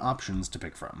many options to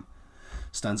pick from.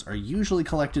 Stunts are usually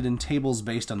collected in tables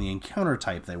based on the encounter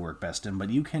type they work best in, but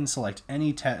you can select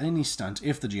any stunt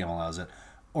if the GM allows it,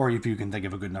 or if you can think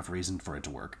of a good enough reason for it to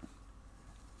work.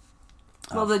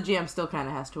 Well, the GM still kind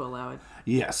of has to allow it.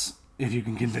 Yes, if you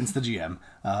can convince the GM.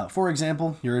 For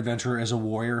example, your adventurer is a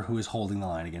warrior who is holding the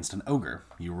line against an ogre.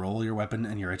 You roll your weapon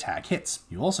and your attack hits.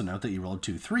 You also note that you rolled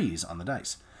 2 3s on the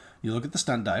dice. You look at the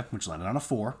stunt die, which landed on a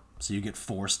 4, so you get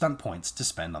 4 stunt points to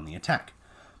spend on the attack.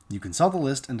 You consult the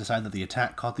list and decide that the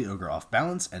attack caught the ogre off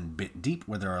balance and bit deep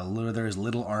where there is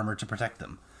little armor to protect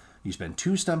them. You spend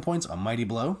 2 stun points on Mighty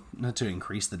Blow to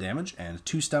increase the damage, and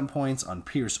 2 stun points on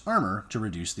Pierce Armor to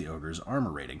reduce the ogre's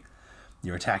armor rating.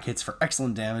 Your attack hits for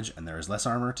excellent damage, and there is less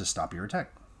armor to stop your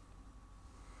attack.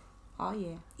 Oh,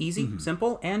 yeah. Easy,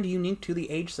 simple, and unique to the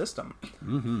age system.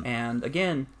 And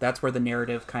again, that's where the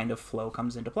narrative kind of flow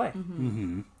comes into play.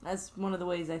 That's one of the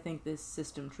ways I think this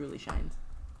system truly shines.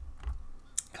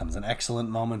 Comes an excellent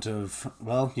moment of,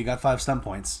 well, you got 5 stun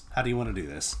points. How do you want to do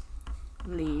this?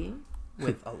 Lee.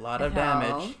 With a lot of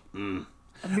Hell. damage.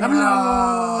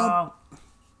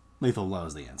 Lethal Blow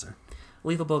is the answer.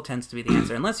 Lethal blow tends to be the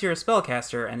answer, unless you're a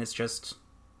spellcaster and it's just...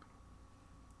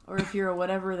 Or if you're a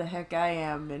whatever the heck I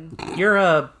am, and You're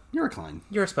a Klein.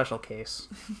 special case.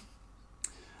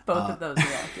 both of those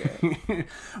are accurate.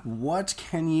 What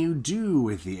can you do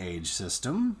with the age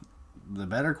system? The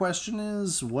better question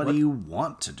is, what do you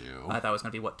want to do? I thought it was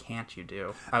going to be, what can't you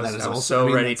do? I was, That is I was also- so I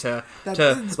mean, ready that's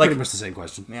to pretty much the same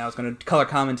question. Yeah, I was going to color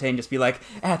commentate and just be like,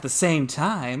 at the same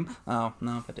time. Oh,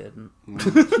 no, I didn't.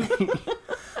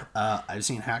 I've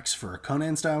seen hacks for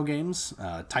Conan-style games.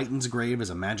 Titan's Grave is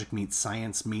a magic meets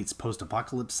science meets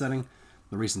post-apocalypse setting.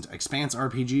 The recent Expanse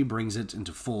RPG brings it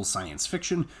into full science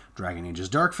fiction. Dragon Age is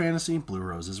dark fantasy. Blue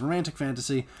Rose is romantic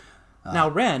fantasy. Now,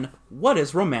 Ren, what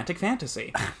is romantic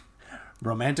fantasy?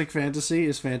 Romantic fantasy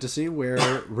is fantasy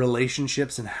where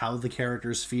relationships and how the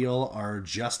characters feel are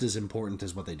just as important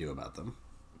as what they do about them.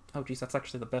 Oh, geez, that's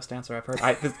actually the best answer I've heard.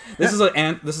 This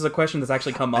is a question that's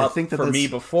actually come up think that for me that's-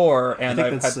 before, and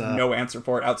think I've that's, had no answer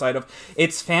for it outside of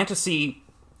it's fantasy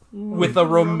with a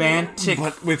romantic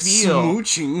But with feel.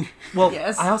 smooching. Well,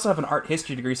 Yes. I also have an art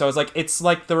history degree, so I was like, it's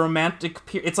like the romantic.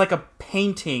 It's like a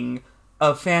painting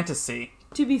of fantasy.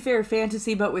 To be fair,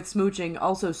 fantasy but with smooching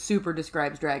also super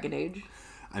describes Dragon Age.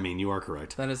 I mean, you are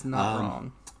correct. That is not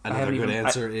wrong. I Another haven't good even-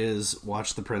 answer is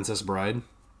watch The Princess Bride.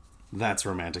 That's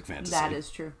romantic fantasy. That is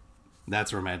true.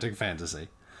 That's romantic fantasy.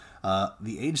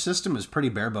 The age system is pretty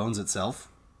bare bones itself.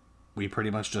 We pretty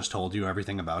much just told you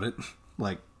everything about it.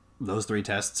 Like, those 3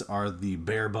 tests are the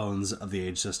bare bones of the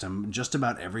age system. Just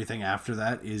about everything after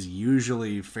that is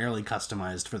usually fairly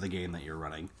customized for the game that you're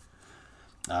running.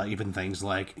 Even things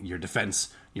like your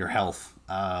defense, your health,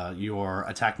 your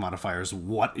attack modifiers.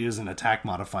 What is an attack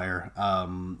modifier?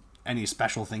 Any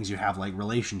special things you have like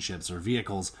relationships or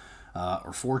vehicles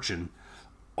or fortune.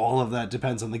 All of that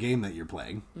depends on the game that you're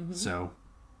playing. Mm-hmm. So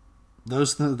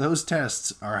those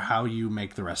tests are how you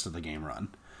make the rest of the game run.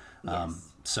 Yes.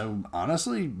 So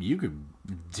honestly, you could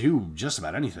do just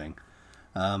about anything.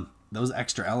 those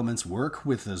extra elements work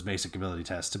with those basic ability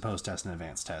tests to post-test and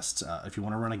advanced tests. If you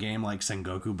want to run a game like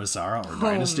Sengoku Basara or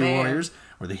Dynasty man. Warriors,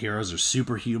 where the heroes are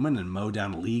superhuman and mow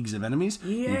down leagues of enemies,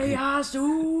 Ieyasu!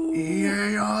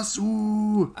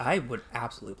 I would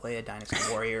absolutely play a Dynasty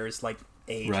Warriors like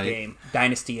Age Right. game.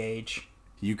 Dynasty Age.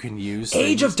 you can use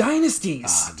Age of Dynasties!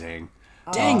 Ah, dang.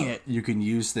 Dang it. You can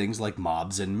use things like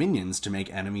mobs and minions to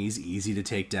make enemies easy to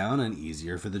take down and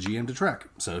easier for the GM to track.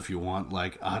 So if you want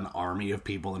like an army of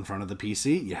people in front of the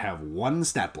PC, you have one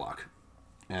stat block,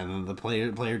 and then the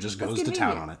player just goes to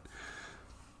town on it.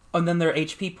 And then their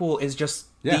HP pool is just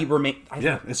Yeah. the remain.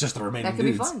 It's just the remaining That could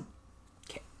be dudes. fun.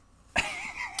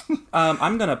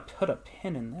 I'm gonna put a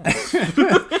pin in this.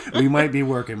 We might be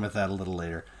working with that a little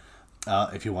later.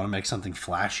 If you want to make something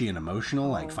flashy and emotional,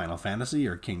 like Final Fantasy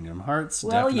or Kingdom Hearts,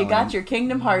 Well, you got your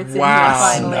Kingdom Hearts in here Wow.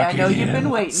 finally. I Snuck know it you've in. been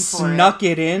waiting for it. Snuck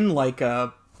it in like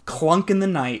a clunk in the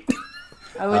night.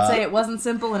 I would say it wasn't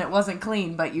simple and it wasn't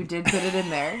clean, but you did put it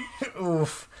in there.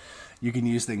 Oof. You can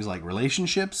use things like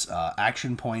relationships,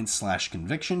 action points /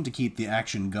 conviction to keep the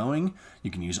action going. You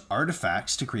can use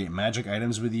artifacts to create magic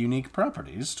items with unique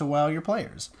properties to wow your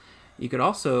players. You could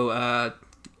also,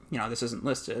 this isn't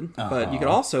listed, but you could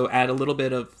also add a little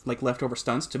bit of like leftover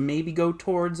stunts to maybe go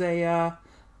towards a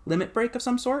limit break of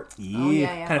some sort.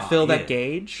 yeah. Kind of fill yeah. that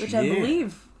gauge. Which I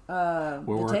believe We're the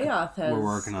working- Teoth has we're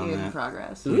working on in that.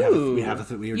 progress. We are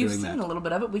You've doing seen that. a little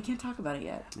bit of it. We can't talk about it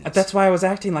yet. That's why I was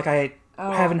acting like I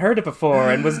haven't heard it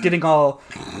before and was getting all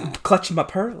clutching my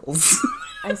pearls.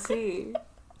 I see.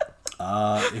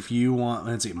 If you want,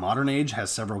 let's see, Modern Age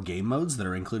has several game modes that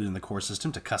are included in the core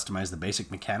system to customize the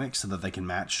basic mechanics so that they can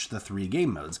match the 3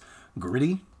 game modes: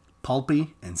 gritty,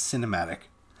 pulpy, and cinematic.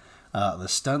 The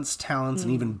stunts, talents,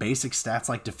 and even basic stats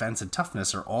like defense and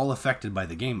toughness are all affected by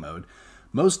the game mode.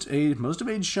 Most of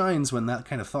Age shines when that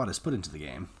kind of thought is put into the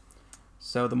game.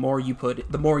 So the more you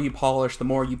polish, the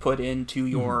more you put into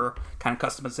your kind of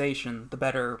customization, the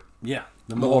better. Yeah,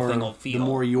 the whole thing will feel. the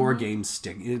more your game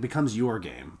it becomes your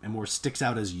game, and more sticks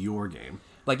out as your game.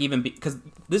 Like even because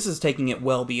this is taking it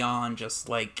well beyond just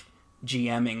like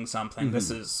GMing something. This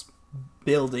is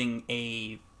building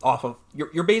off of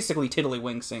you're basically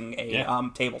tiddlywinksing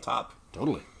a tabletop.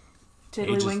 Totally.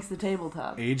 Tiddlywinks the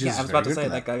tabletop. Age Yeah, is I was about to very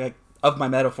say good for like of my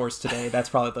metaphors today, that's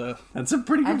probably that's a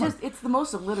pretty good one. It's the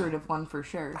most alliterative one for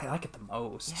sure. I like it the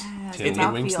most. Yeah,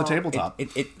 Tiddlywinks the tabletop.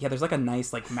 There's like a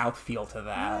nice like mouthfeel to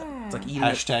that. Yeah. It's like eating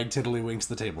Hashtag Tiddlywinks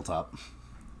the tabletop.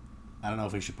 I don't know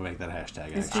if we should make that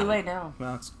hashtag. It's too late now.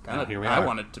 Well, it's Here we I are.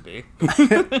 want it to be.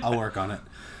 I'll work on it.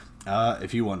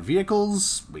 If you want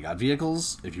vehicles, we got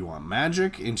vehicles. If you want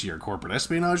magic into your corporate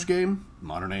espionage game,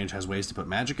 Modern Age has ways to put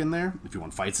magic in there. If you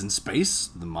want fights in space,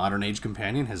 the Modern Age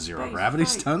Companion has zero Space gravity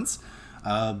fight. stunts.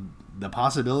 The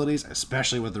possibilities,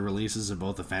 especially with the releases of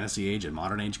both the Fantasy Age and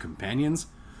Modern Age Companions,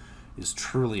 is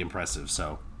truly impressive.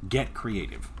 So get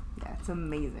creative. Yeah, it's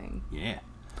amazing. Yeah.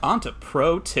 On to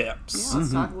pro tips. Yeah,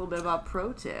 let's talk a little bit about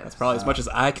pro tips. Probably as much as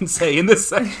I can say in this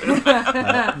section.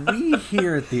 We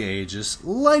here at the Aegis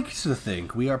like to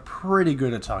think we are pretty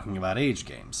good at talking about age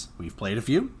games. We've played a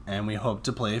few, and we hope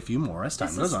to play a few more as time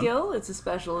It's a goes on. skill. It's a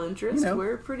special interest. You know,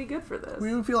 We're pretty good for this.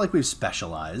 We feel like we've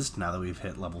specialized now that we've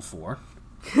hit level 4.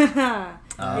 Hey,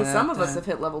 some of us have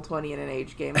hit level 20 in an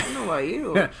age game. I don't know about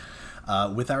you.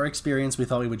 With our experience, we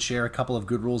thought we would share a couple of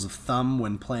good rules of thumb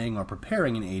when playing or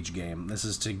preparing an age game. This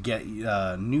is to get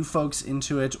new folks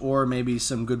into it, or maybe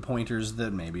some good pointers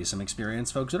that maybe some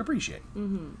experienced folks would appreciate.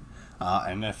 Mm-hmm.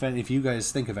 And if you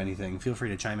guys think of anything, feel free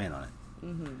to chime in on it.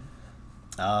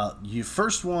 Mm-hmm.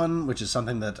 First one, which is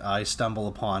something that I stumble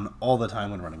upon all the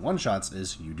time when running one-shots,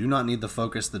 is you do not need the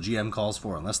focus the GM calls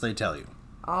for unless they tell you.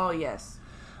 Oh, yes.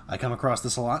 I come across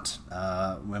this a lot.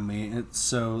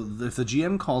 So if the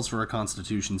GM calls for a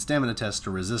Constitution stamina test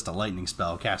to resist a lightning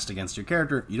spell cast against your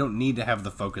character, you don't need to have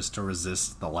the focus to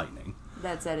resist the lightning.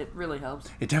 That said, it really helps.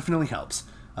 It definitely helps.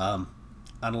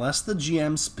 Unless the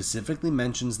GM specifically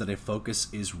mentions that a focus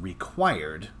is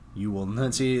required, you will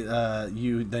not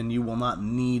you will not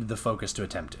need the focus to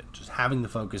attempt it. Just having the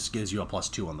focus gives you a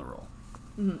 +2 on the roll.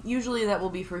 Mm-hmm. Usually that will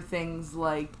be for things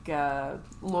like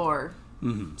lore.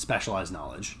 Mm-hmm. Specialized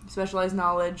knowledge. Specialized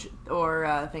knowledge,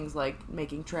 or things like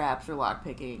making traps or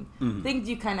lockpicking. Mm-hmm. Things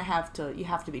you kind of have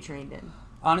to be trained in.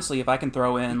 Honestly, if I can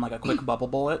throw in like a quick bubble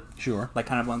bullet, Sure. like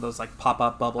kind of one of those like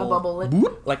pop-up bubble, A bubble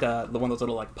lit. like one of those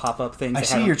little like pop-up things. I they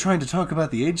see have- you're trying to talk about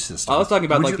the age system. I was talking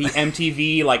about Would like you- the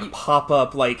MTV like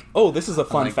pop-up like, oh, this is a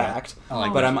fun like that. fact. I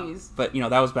like but that. Jeez. but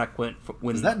that was back when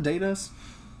Does that date us?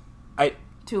 I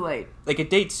Too late. like it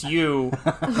dates you,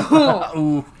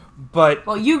 Ooh. but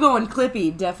Well, you going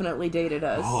Clippy definitely dated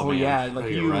us. Oh, man. yeah, like Oh,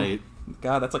 you're you- right.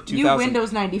 God, that's like 2000. New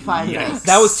Windows 95 Yikes. dice.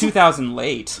 That was 2000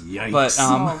 late. Yikes. But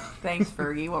Oh, thanks,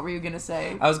 Fergie. What were you gonna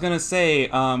say? I was gonna say,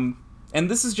 and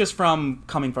this is just from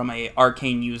coming from a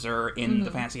arcane user in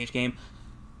the Fantasy Age game,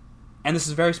 and this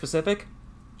is very specific.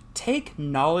 Take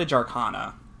Knowledge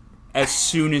Arcana as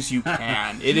soon as you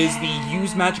can. It is the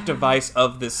use magic device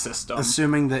of this system.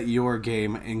 Assuming that your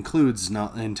game includes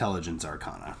Intelligence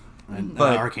Arcana, and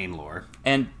But- arcane lore.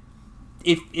 And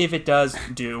if it does,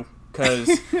 do,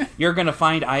 because you're gonna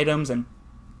find items, and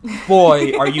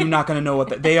boy, are you not gonna know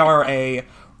what they are. They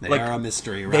are a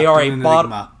mystery. They wrapped are in a an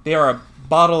bottle. enigma. They are a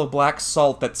bottle of black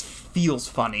salt that feels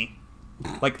funny.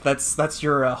 Like that's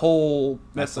your whole.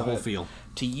 That's the of whole it. feel.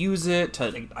 To use it,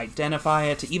 to identify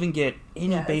it, to even get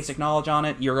any Yes. basic knowledge on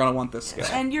it, you're gonna want this skill.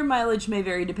 And your mileage may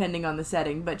vary depending on the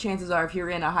setting, but chances are if you're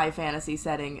in a high fantasy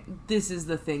setting, this is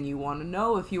the thing you want to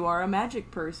know if you are a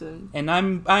magic person. And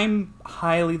I'm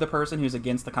highly the person who's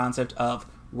against the concept of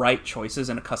right choices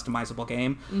in a customizable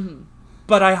game. Mm-hmm.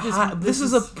 But this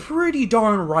is a pretty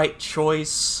darn right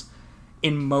choice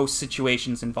in most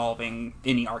situations involving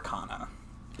any arcana.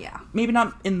 Yeah. Maybe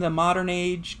not in the modern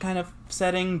age kind of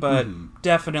setting, but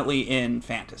definitely in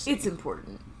fantasy. It's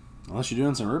important. Unless you're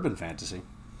doing some urban fantasy.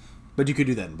 But you could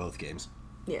do that in both games.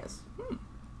 Yes.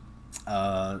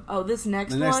 Uh, This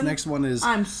next the one? next one is...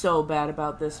 I'm so bad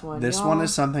about this one. This y'all. one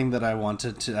is something that I want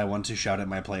to shout at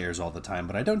my players all the time,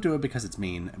 but I don't do it because it's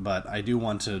mean. But I do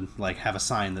want to have a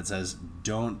sign that says,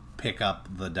 "Don't pick up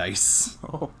the dice."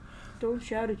 Oh. Don't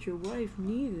shout at your wife,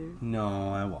 neither.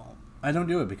 No, I won't. I don't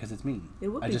do it because it's mean. It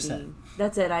would I be just mean.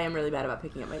 That's it. I am really bad about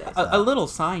picking up my dice. A little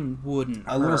sign wouldn't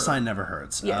a little hurt. sign never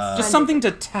hurts. Yes. Just something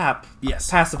to tap Yes.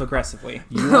 passive aggressively.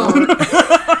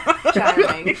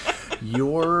 Charming.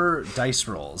 Your dice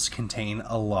rolls contain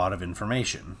a lot of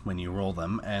information when you roll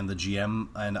them, and the GM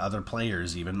and other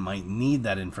players even might need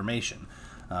that information.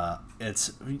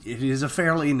 It is a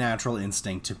fairly natural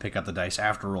instinct to pick up the dice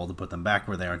after roll to put them back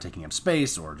where they aren't taking up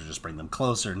space, or to just bring them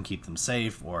closer and keep them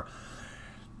safe, or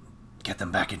get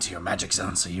them back into your magic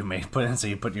zone so you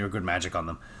put your good magic on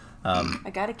them.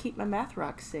 I gotta keep my math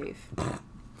rocks safe.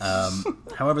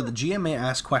 However, the GM may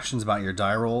ask questions about your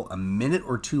die roll a minute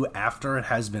or two after it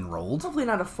has been rolled. Hopefully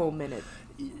not a full minute.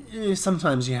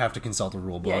 Sometimes you have to consult a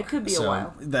rule book. Yeah, it could be a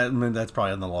while. That's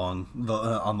probably on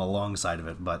the long side of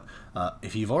it. But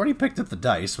if you've already picked up the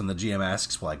dice when the GM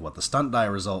asks what the stunt die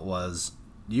result was,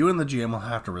 you and the GM will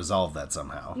have to resolve that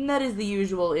somehow. And that is the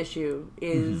usual issue,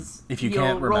 is If you you'll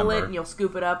can't roll remember. it and you'll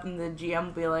scoop it up and the GM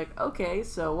will be like, okay,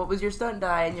 so what was your stunt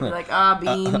die? And you'll be like,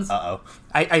 beans. Uh-oh.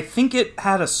 I think it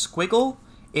had a squiggle.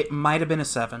 It might have been a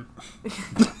 7.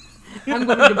 I'm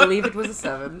going to believe it was a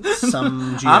 7.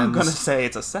 Some GMs... I'm gonna say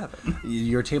it's a 7.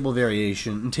 Your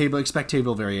expect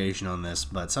table variation on this,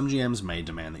 but some GMs may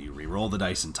demand that you re-roll the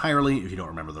dice entirely if you don't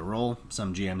remember the roll.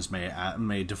 Some GMs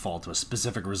may default to a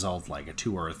specific result, like a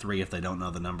 2 or a 3 if they don't know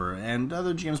the number, and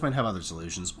other GMs might have other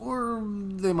solutions, or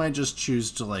they might just choose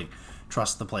to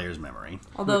trust the player's memory.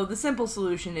 Although the simple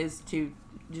solution is to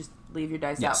just leave your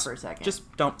dice out Yes. for a second.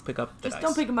 Just don't pick up the dice.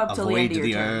 don't pick them up till the end Avoid of your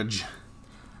the turn. urge.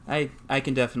 I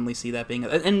can definitely see that being...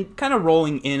 And kind of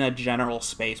rolling in a general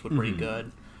space would be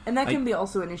good. And that can be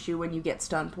also an issue when you get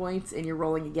stun points and you're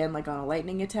rolling again on a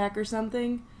lightning attack or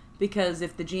something. Because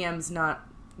if the GM's not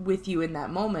with you in that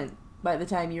moment, by the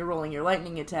time you're rolling your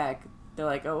lightning attack, they're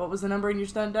like, oh, what was the number in your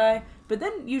stun die? But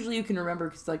then usually you can remember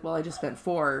because I just spent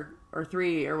 4 or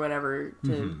 3 or whatever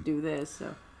to do this.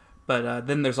 So. But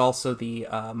then there's also the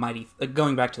Mighty...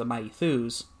 going back to the Mighty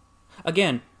Thews.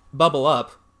 Again, bubble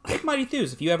up. Pick Mighty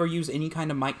Thews if you ever use any kind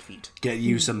of might feat. Get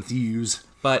you some thews.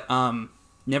 But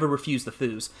never refuse the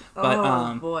Thews. But,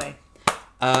 Oh, boy.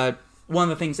 one of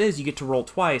the things is you get to roll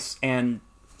twice, and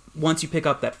once you pick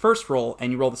up that first roll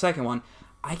and you roll the second one,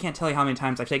 I can't tell you how many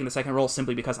times I've taken the second roll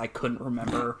simply because I couldn't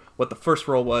remember what the first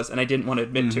roll was and I didn't want to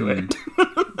admit to it.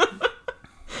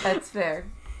 That's fair.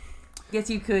 Guess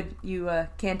you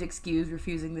can't excuse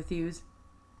refusing the thews.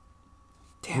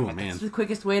 Damn Oh, it. man. It's the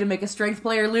quickest way to make a strength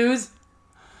player lose.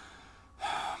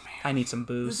 I need some Is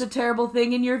booze. this a terrible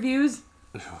thing in your views?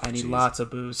 I need lots of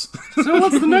booze. So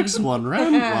what's the next one,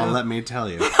 right? Well, let me tell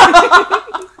you.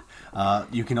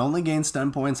 You can only gain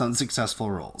stun points on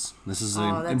successful rolls. This is an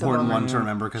that's a important bummer. one to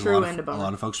remember because a True lot and a of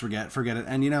bummer. folks forget it.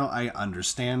 And I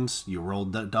understand. You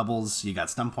rolled doubles, you got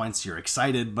stun points, you're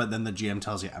excited, but then the GM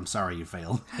tells you, "I'm sorry, you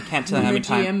failed." I can't tell you how And many the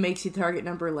times. GM makes you target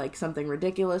number something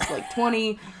ridiculous,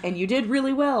 20, and you did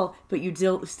really well, but you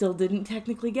still didn't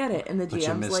technically get it. And the But you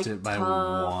GM's missed it by tough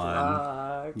 1.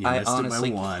 luck. You I missed it by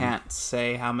honestly 1. can't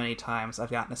say how many times I've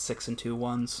gotten a 6 and 2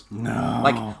 ones.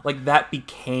 No. Like that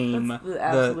became That's the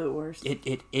absolute worst.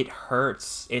 It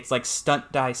hurts. It's like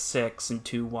stunt die 6 and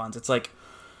 2 1s. It's like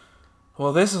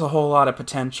Well, this is a whole lot of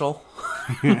potential.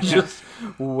 Just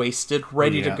wasted,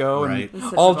 ready to Yeah, go, right. It's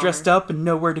such all a bummer. dressed up and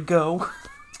nowhere to go.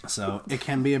 So it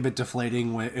can be a bit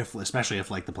deflating, especially if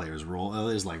like the players roll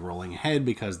is like rolling ahead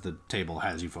because the table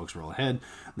has you folks roll ahead.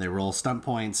 They roll stunt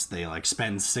points. They like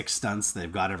spend 6 stunts.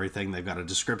 They've got everything. They've got a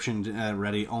description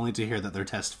ready, only to hear that their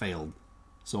test failed.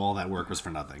 So all that work was for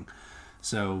nothing.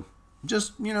 So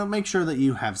just make sure that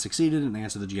you have succeeded and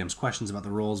answer the GM's questions about the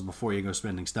rolls before you go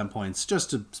spending stunt points, just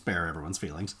to spare everyone's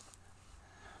feelings.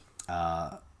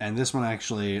 And this one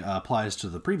actually applies to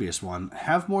the previous one.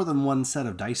 Have more than one set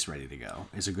of dice ready to go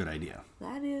is a good idea.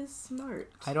 That is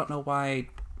smart. I don't know why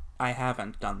I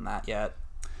haven't done that yet.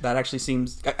 That actually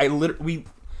seems... we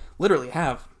literally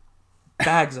have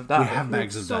bags of dice. We have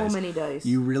bags of dice. So many dice.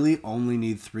 You really only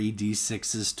need 3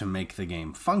 d6s to make the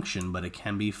game function, but it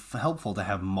can be helpful to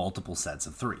have multiple sets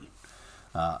of 3.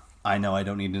 I know I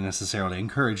don't need to necessarily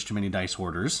encourage too many dice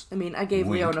hoarders. I mean, I gave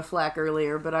Wink. Leona flack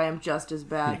earlier, but I am just as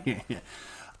bad.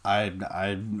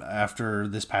 I after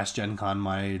this past Gen Con,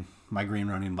 my Green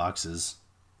Ronin box is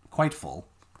quite full.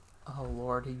 Oh,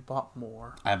 Lord, he bought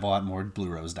more. I bought more Blue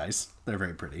Rose dice. They're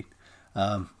very pretty.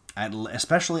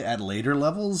 Especially at later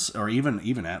levels, or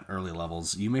even at early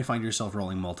levels, you may find yourself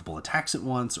rolling multiple attacks at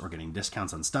once, or getting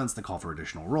discounts on stunts that call for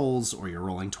additional rolls, or you're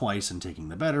rolling twice and taking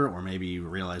the better, or maybe you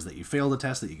realize that you failed a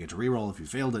test that you get to reroll if you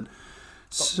failed it.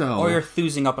 So, Or you're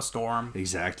enthusing up a storm.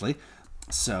 Exactly.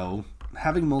 So,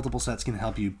 having multiple sets can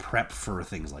help you prep for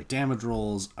things like damage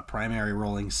rolls, a primary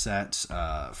rolling set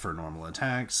for normal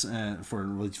attacks,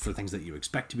 for things that you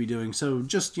expect to be doing. So,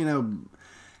 just,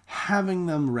 having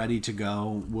them ready to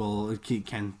go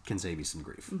can save you some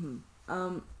grief.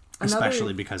 Mm-hmm.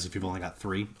 Especially because if you've only got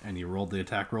 3 and you rolled the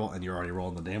attack roll and you're already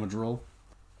rolling the damage roll,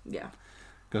 Yeah.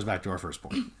 goes back to our first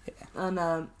point.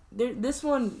 And this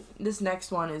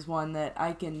next one is one that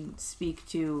I can speak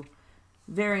to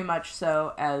very much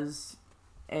so as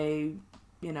a,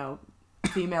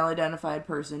 female identified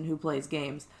person who plays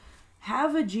games.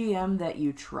 Have a GM that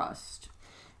you trust.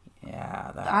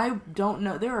 Yeah, I don't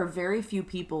know. There are very few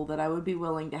people that I would be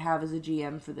willing to have as a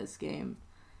GM for this game.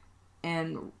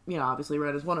 And, obviously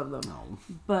Red is one of them. No.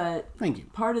 But Thank you.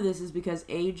 part of this is because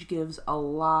age gives a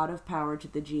lot of power to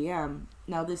the GM.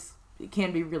 Now, this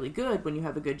can be really good when you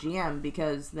have a good GM,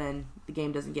 because then the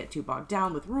game doesn't get too bogged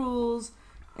down with rules,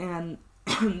 and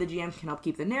the GM can help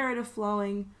keep the narrative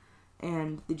flowing,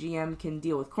 and the GM can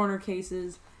deal with corner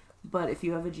cases. But if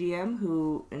you have a GM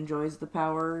who enjoys the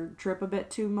power trip a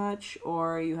bit too much,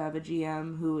 or you have a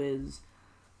GM who is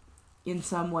in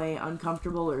some way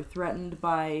uncomfortable or threatened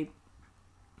by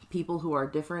people who are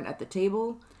different at the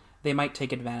table, they might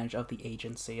take advantage of the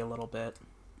agency a little bit.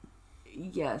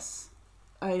 yes.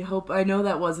 I know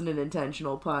that wasn't an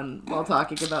intentional pun while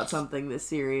talking about something this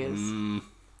serious.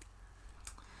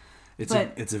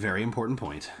 It's a very important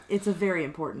point. It's a very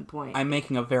important point. I'm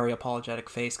making a very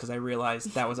apologetic face because I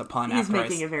realized that was a pun. He's after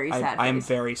making a very sad I'm face.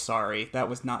 very sorry. That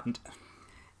was not...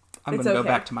 I'm It's going to go okay.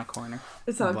 back to my corner.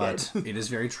 It's all But good. it is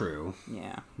very true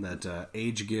Yeah. that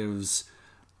age gives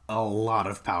a lot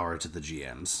of power to the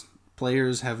GMs.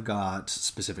 Players have got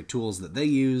specific tools that they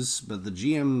use, but the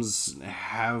GMs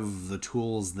have the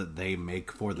tools that they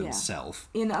make for themselves.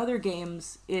 In other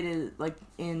games, it is, like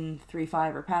in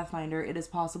 3.5 or Pathfinder, it is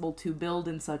possible to build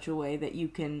in such a way that you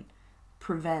can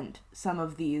prevent some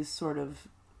of these sort of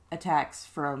attacks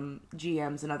from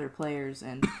GMs and other players,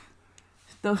 and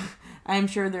though I'm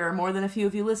sure there are more than a few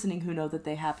of you listening who know that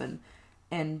they happen.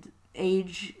 And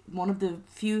age, one of the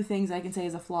few things I can say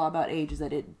is a flaw about age is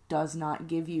that it does not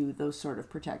give you those sort of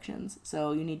protections.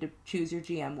 So you need to choose your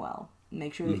GM well.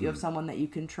 Make sure that you have someone that you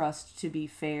can trust to be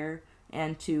fair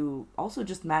and to also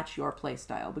just match your play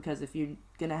style. Because if you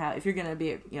don't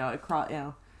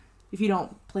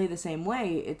play the same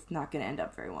way, it's not going to end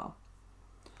up very well.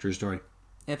 True story.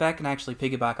 If I can actually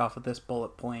piggyback off of this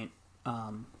bullet point,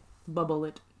 Bubble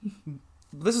it.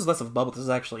 this is less of a bubble. This is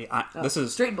actually this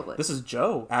is straight bullet. This is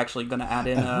Joe actually going to add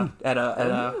in at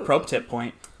a pro tip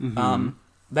point.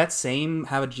 That same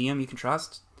have a GM you can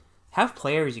trust. Have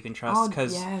players you can trust,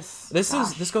 because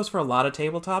this goes for a lot of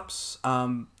tabletops.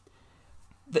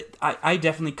 I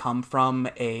definitely come from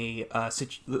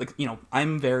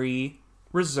I'm very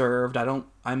reserved.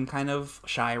 I'm kind of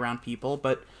shy around people,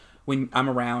 but when I'm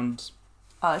around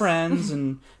friends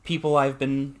and people I've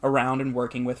been around and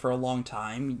working with for a long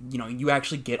time, you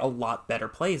actually get a lot better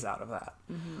plays out of that.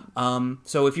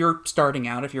 So if you're starting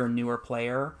out, if you're a newer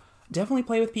player, definitely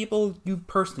play with people you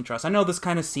personally trust. I know this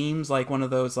kind of seems like one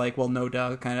of those no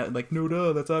duh kind of no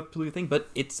duh, that's absolutely a thing, but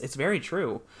it's very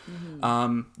true.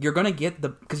 You're gonna get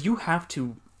because you have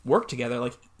to work together.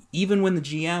 Like, even when the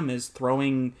GM is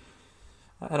throwing,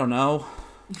 I don't know,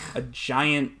 a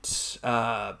giant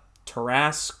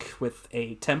Tarrasque with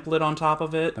a template on top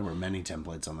of it. There were many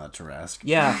templates on that Tarrasque.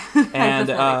 Yeah, and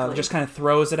Hypothetically. just kind of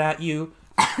throws it at you.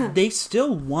 They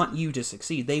still want you to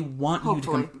succeed. They want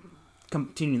Hopefully. you to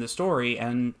continue the story,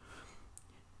 and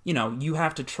you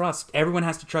have to trust. Everyone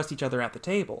has to trust each other at the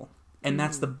table, and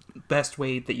that's the best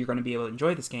way that you're going to be able to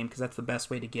enjoy this game, because that's the best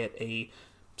way to get a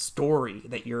story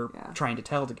that you're trying to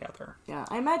tell together. Yeah,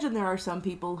 I imagine there are some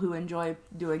people who enjoy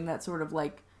doing that sort of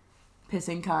like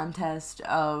pissing contest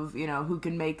of, who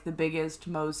can make the biggest,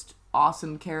 most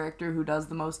awesome character who does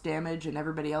the most damage and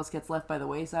everybody else gets left by the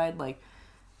wayside. Like,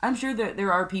 I'm sure that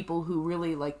there are people who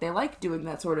really they like doing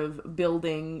that sort of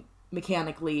building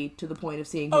mechanically to the point of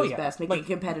seeing who's best, making it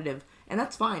competitive. And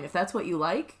that's fine. If that's what you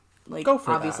like, Go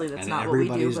for obviously that. that's And not what we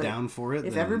do. everybody's But down for it.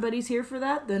 if then... everybody's here for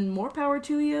that, then more power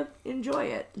to you. Enjoy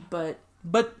it. But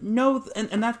know,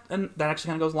 and that actually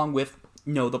kind of goes along with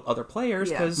know the other players,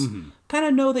 Yeah. because kind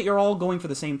of know that you're all going for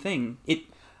the same thing.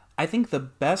 I think the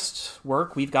best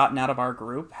work we've gotten out of our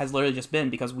group has literally just been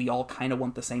because we all kind of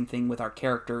want the same thing with our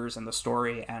characters and the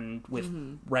story, and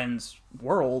with Ren's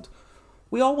world.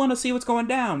 We all want to see what's going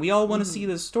down. We all want to see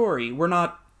this story. We're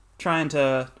not trying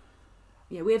to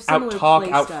we have similar out-talk,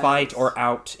 play out-fight, styles. or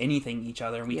out-anything each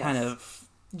other. We kind of...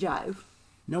 jive.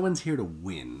 No one's here to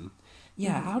win.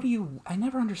 Yeah, how do you... I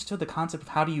never understood the concept of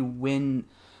how do you win...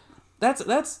 That's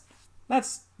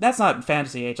not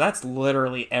Fantasy Age. That's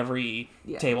literally every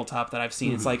tabletop that I've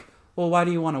seen. It's like, well, why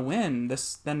do you want to win?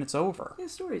 Then it's over. The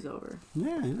story's over.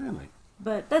 Yeah, exactly.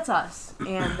 But that's us,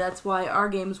 and that's why our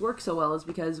games work so well, is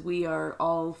because we are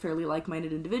all fairly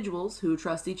like-minded individuals who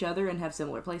trust each other and have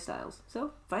similar playstyles.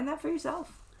 So find that for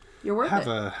yourself. You're worth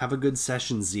it. Have a good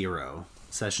session 0.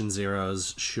 Session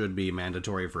 0s should be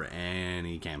mandatory for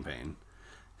any campaign.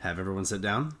 Have everyone sit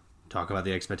down, talk about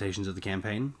the expectations of the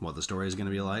campaign, what the story is going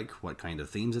to be like, what kind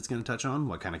of themes it's going to touch on,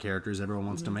 what kind of characters everyone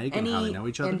wants to make, and how they know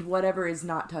each other. And whatever is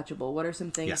not touchable. What are some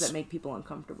things Yes. that make people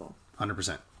uncomfortable?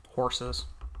 100%. Horses.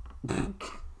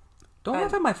 Don't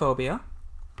laugh at my phobia.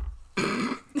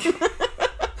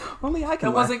 Only I can That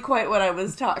laugh. wasn't quite what I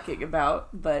was talking about,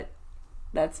 but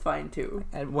that's fine too.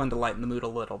 I wanted to lighten the mood a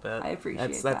little bit. I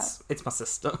appreciate that. It's my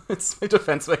system. It's my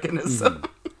defense mechanism.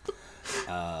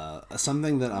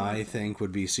 Something that I think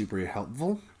would be super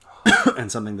helpful,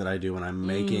 and something that I do when I'm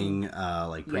making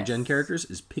pre-gen Yes. characters,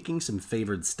 is picking some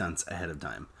favored stunts ahead of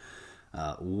time.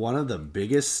 One of the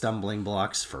biggest stumbling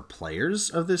blocks for players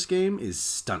of this game is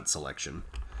stunt selection.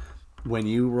 When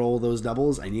you roll those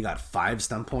doubles and you got 5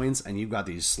 stunt points and you've got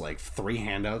these 3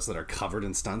 handouts that are covered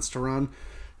in stunts to run,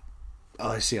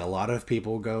 I see a lot of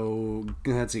people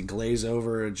glaze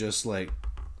over, just like,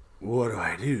 what do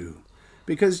I do?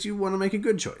 Because you want to make a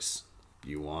good choice.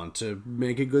 You want to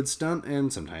make a good stunt,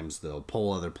 and sometimes they'll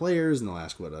poll other players and they'll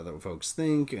ask what other folks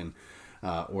think, and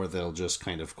or they'll just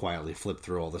kind of quietly flip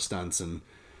through all the stunts and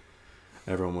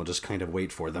everyone will just kind of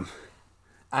wait for them.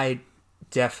 I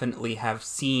definitely have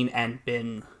seen and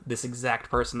been this exact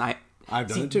person. I've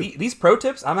done it too. These pro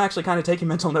tips, I'm actually kind of taking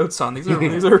mental notes on. These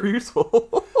are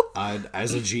useful.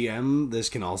 As a GM, this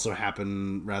can also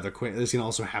happen rather quick. This can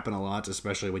also happen a lot,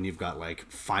 especially when you've got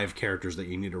 5 characters that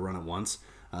you need to run at once.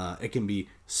 It can be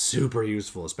super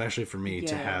useful, especially for me,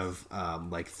 to have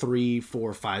 3,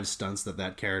 4, 5 stunts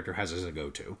that character has as a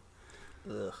go-to.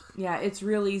 Ugh. Yeah, it's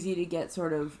real easy to get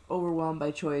sort of overwhelmed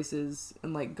by choices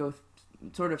and go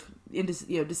sort of into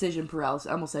decision paralysis.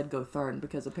 I almost said go Tharn,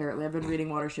 because apparently I've been reading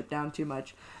Watership Down too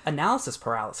much. Analysis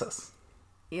paralysis.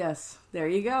 Yes, there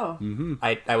you go. Mm-hmm.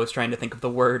 I was trying to think of the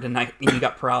word, and you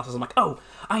got paralysis. I'm like, oh,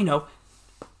 I know.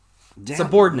 Damn.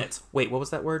 Subordinates. Wait, what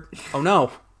was that word? Oh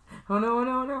no. Oh no, oh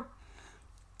no, oh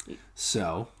no.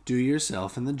 So, do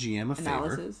yourself and the GM a favor.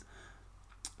 Analysis.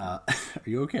 Are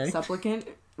you okay? Supplicant.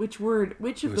 Which word?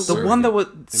 Which of was the The words? one that was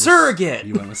surrogate.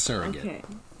 You went with surrogate. Okay.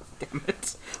 Damn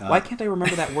it. Why can't I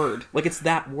remember that word? It's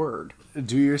that word.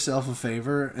 Do yourself a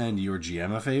favor and your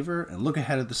GM a favor, and look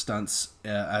ahead at the stunts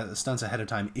ahead of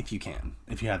time if you can,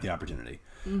 if you have the opportunity.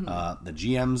 Mm-hmm. The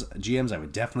GMs, I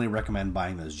would definitely recommend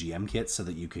buying those GM kits so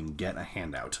that you can get a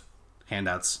handout.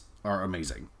 Handouts are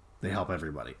amazing. They help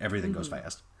everybody. Everything goes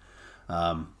fast.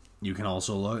 You can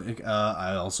also look.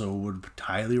 I also would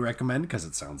highly recommend, because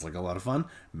it sounds like a lot of fun,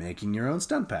 making your own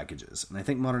stunt packages. And I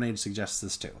think Modern Age suggests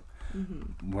this too,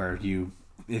 where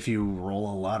if you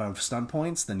roll a lot of stunt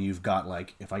points, then you've got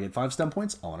if I get 5 stunt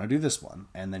points, I want to do this one,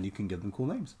 and then you can give them cool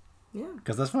names Yeah.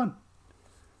 because that's fun.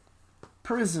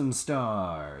 Prism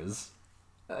Stars.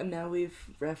 Now we've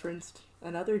referenced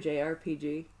another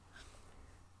JRPG.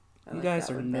 I You like guys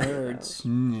that are one better,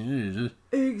 nerds.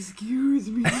 though. Excuse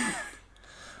me.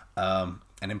 An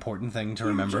important thing to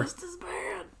remember. Just as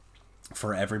bad.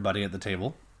 for everybody at the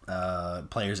table,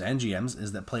 players and GMs,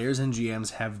 is that players and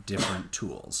GMs have different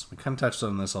tools. We kind of touched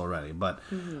on this already, but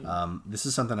this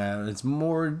is something it's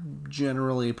more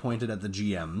generally pointed at the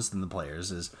GMs than the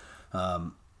players. Is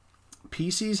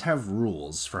PCs have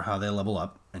rules for how they level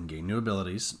up and gain new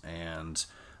abilities, and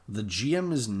the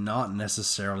GM is not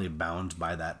necessarily bound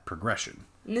by that progression.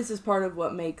 And this is part of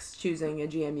what makes choosing a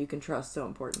GM you can trust so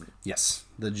important. Yes,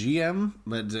 the GM,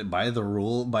 but by the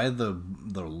rule, by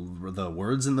the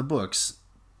words in the books,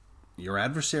 your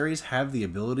adversaries have the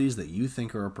abilities that you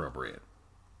think are appropriate.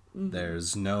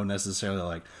 There's no necessarily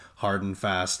like hard and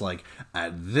fast, like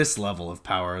at this level of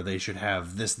power they should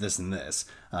have this, this, and this.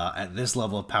 At this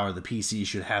level of power the PC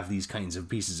should have these kinds of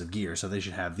pieces of gear, so they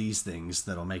should have these things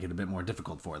that'll make it a bit more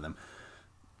difficult for them.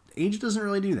 Age doesn't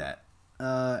really do that.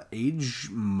 Age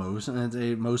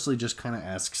mostly just kind of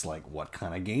asks like, what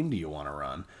kind of game do you want to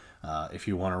run? If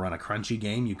you want to run a crunchy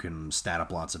game, you can stat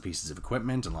up lots of pieces of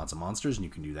equipment and lots of monsters, and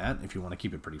you can do that. If you want to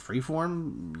keep it pretty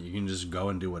freeform, you can just go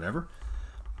and do whatever.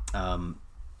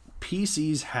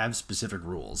 PCs have specific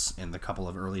rules in the couple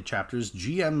of early chapters.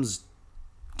 GMs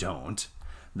don't.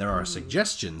 There are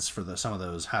suggestions for some of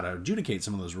those, how to adjudicate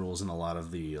some of those rules in a lot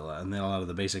of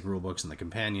the basic rule books and the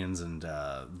companions and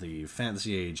the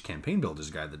Fantasy Age Campaign Builder's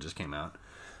Guide that just came out.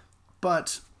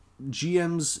 But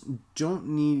GMs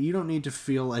you don't need to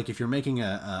feel like if you're making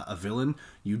a villain,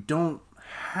 you don't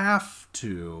have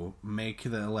to make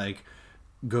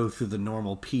go through the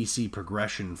normal PC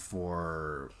progression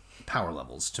for power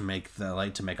levels to make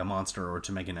a monster or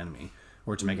to make an enemy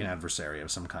or to make an adversary of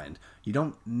some kind. You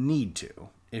don't need to.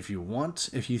 If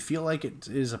you feel like it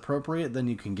is appropriate, then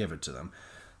you can give it to them.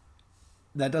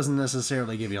 That doesn't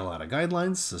necessarily give you a lot of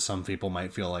guidelines, so some people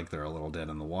might feel like they're a little dead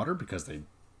in the water because they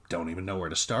don't even know where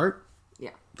to start.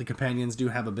 Yeah. The companions do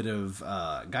have a bit of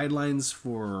guidelines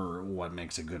for what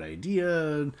makes a good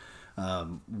idea,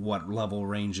 what level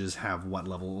ranges have what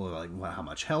level, how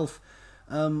much health.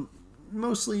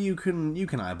 Mostly you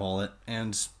can eyeball it,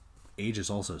 and age is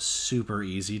also super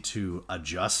easy to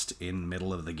adjust in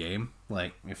middle of the game.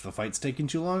 Like, if the fight's taking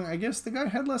too long, I guess the guy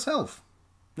had less health.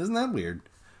 Isn't that weird?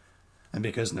 And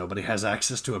because nobody has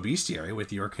access to a bestiary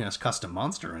with your custom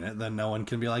monster in it, then no one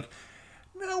can be like,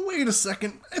 no, wait a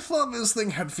second, I thought this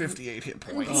thing had 58 hit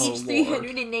points. Page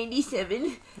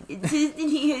 397, it says that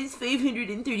he has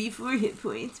 534 hit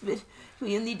points, but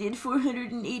we only did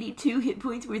 482 hit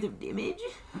points worth of damage.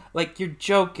 Like, you're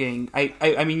joking.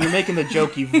 I mean, you're making the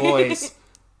jokey voice.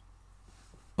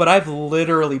 But I've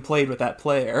literally played with that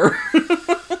player.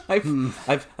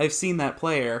 I've seen that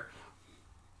player.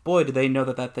 Boy, did they know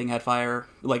that thing had fire,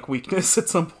 weakness at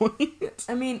some point.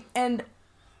 I mean, and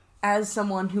as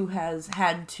someone who has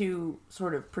had to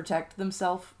sort of protect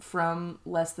themselves from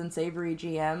less than savory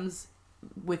GMs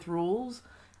with rules,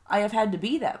 I have had to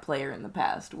be that player in the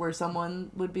past where someone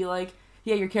would be like,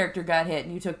 yeah, your character got hit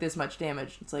and you took this much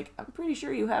damage. It's like, I'm pretty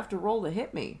sure you have to roll to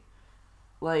hit me.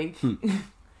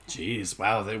 Jeez,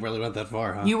 wow, they really went that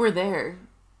far, huh? You were there.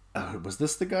 Was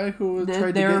this the guy who tried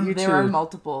to get you to... There are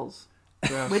multiples.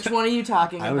 Yeah. Which one are you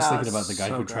talking about? I was thinking about the guy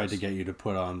who tried to get you to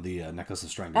put on the necklace of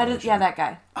strangulation. That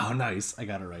guy. Oh, nice. I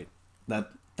got it right. That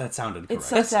sounded correct. It's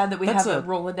so sad that we have a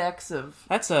Rolodex of...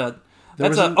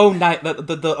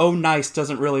 The oh nice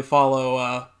doesn't really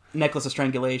follow necklace of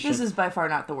strangulation. This is by far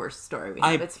not the worst story we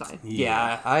have. It's fine.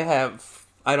 Yeah,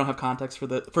 I don't have context for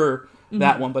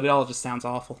that one, but it all just sounds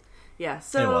awful. Yeah,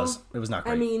 so... It was not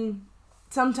great. I mean,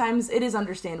 sometimes it is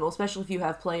understandable, especially if you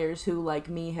have players who, like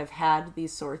me, have had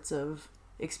these sorts of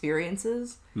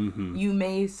experiences. Mm-hmm. You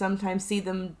may sometimes see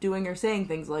them doing or saying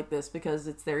things like this because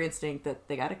it's their instinct that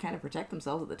they got to kind of protect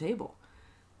themselves at the table.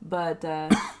 But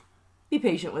be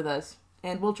patient with us,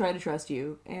 and we'll try to trust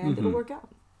you, and it'll work out.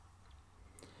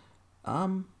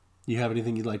 You have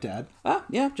anything you'd like to add?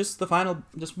 Yeah, just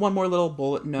one more little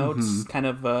bullet note. It's kind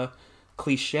of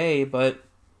cliche, but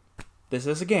this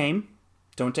is a game.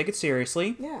 Don't take it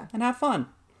seriously. Yeah. And have fun.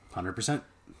 100%.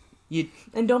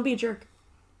 And don't be a jerk.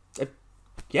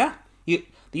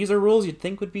 These are rules you'd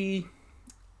think would be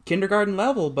kindergarten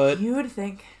level, but... You'd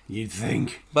think.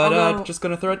 But just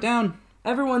gonna throw it down.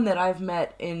 Everyone that I've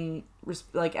met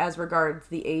as regards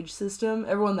the age system,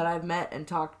 everyone that I've met and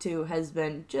talked to has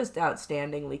been just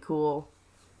outstandingly cool.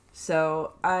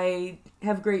 So I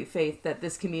have great faith that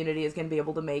this community is going to be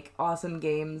able to make awesome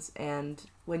games, and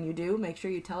when you do, make sure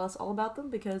you tell us all about them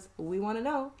because we want to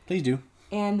know. Please do.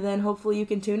 And then hopefully you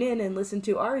can tune in and listen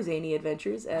to our zany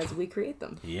adventures as we create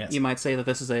them. Yes. You might say that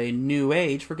this is a new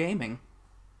age for gaming.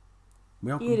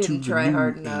 Welcome you didn't to try the new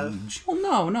hard enough. age.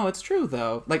 Well, no, it's true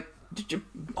though.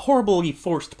 horribly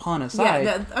forced pun aside,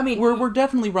 Yeah, I mean, we're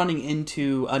definitely running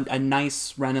into a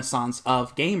nice renaissance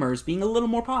of gamers being a little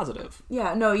more positive.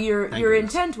 Yeah, no, your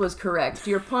intent was correct.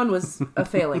 Your pun was a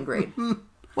failing grade.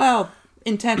 Well,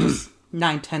 intent was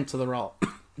 9/10 of the roll.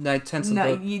 9/10 of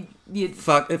No, the you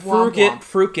fuck it, womp womp.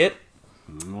 fruit it.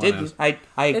 Whatever.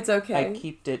 It's okay. I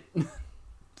keeped it.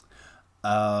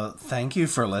 Thank you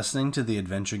for listening to the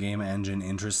Adventure Game Engine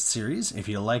Interest series. If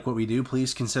you like what we do,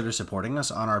 please consider supporting us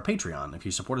on our Patreon. If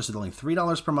you support us with only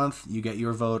 $3 per month, you get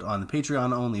your vote on the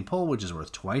Patreon-only poll, which is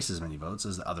worth twice as many votes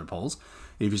as the other polls.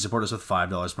 If you support us with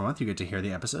 $5 per month, you get to hear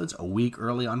the episodes a week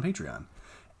early on Patreon.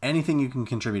 Anything you can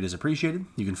contribute is appreciated.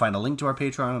 You can find a link to our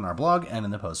Patreon on our blog and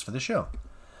in the post for the show.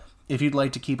 If you'd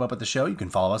like to keep up with the show, you can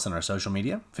follow us on our social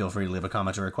media. Feel free to leave a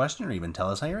comment or a question, or even tell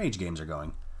us how your age games are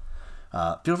going.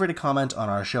 Feel free to comment on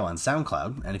our show on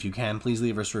SoundCloud, and if you can, please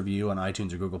leave us a review on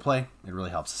iTunes or Google Play. It really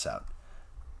helps us out.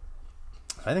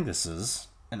 I think this is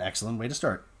an excellent way to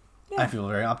start. Yeah. I feel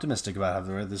very optimistic about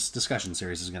how this discussion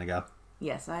series is going to go.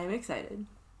 Yes, I am excited.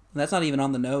 That's not even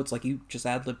on the notes. Like, you just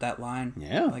ad-libbed that line.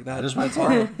 Yeah, like that. I just went That's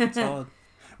solid. That's solid.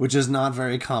 Which is not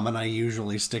very common. I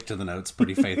usually stick to the notes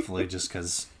pretty faithfully just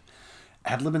because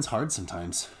ad-libbing's hard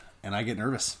sometimes, and I get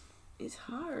nervous. It's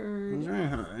hard. It's very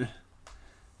hard.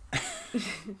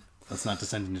 Let's not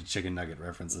descend into chicken nugget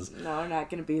references. No, we're not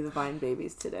going to be the Vine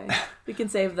babies today. We can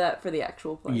save that for the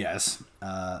actual play. Yes.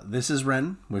 This is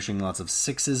Ren, wishing lots of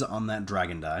 6s on that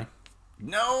dragon die.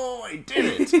 No, I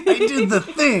did it! I did the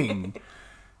thing!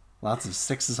 Lots of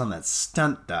 6s on that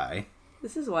stunt die.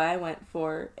 This is why I went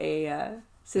for a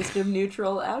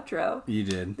system-neutral outro. You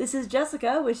did. This is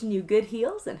Jessica, wishing you good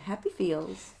heals and happy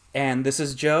feels. And this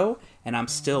is Joe, and I'm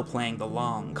still playing the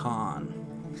long con.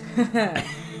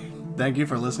 Thank you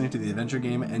for listening to the Adventure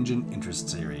Game Engine Interest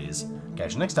series.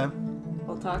 Catch you next time.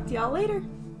 We'll talk to y'all later.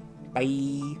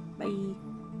 Bye. Bye.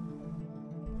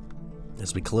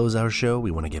 As we close our show,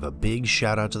 we want to give a big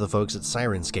shout out to the folks at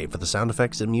Sirenscape for the sound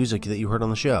effects and music that you heard on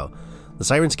the show. The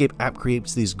Sirenscape app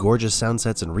creates these gorgeous sound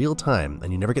sets in real time,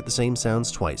 and you never get the same sounds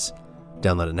twice.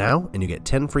 Download it now, and you get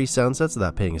 10 free sound sets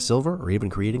without paying a silver or even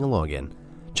creating a login.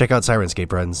 Check out Sirenscape,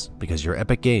 friends, because your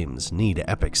epic games need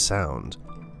epic sound.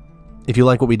 If you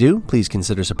like what we do, please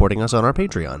consider supporting us on our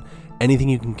Patreon. Anything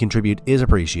you can contribute is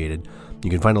appreciated. You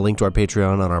can find a link to our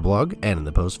Patreon on our blog and in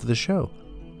the post for the show.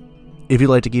 If you'd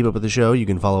like to keep up with the show, you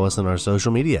can follow us on our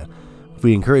social media.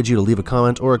 We encourage you to leave a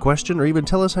comment or a question, or even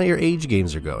tell us how your age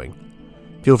games are going.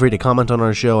 Feel free to comment on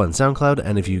our show on SoundCloud,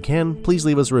 and if you can, please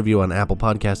leave us a review on Apple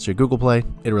Podcasts or Google Play.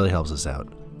 It really helps us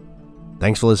out.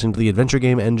 Thanks for listening to the Adventure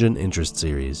Game Engine Interest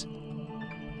series.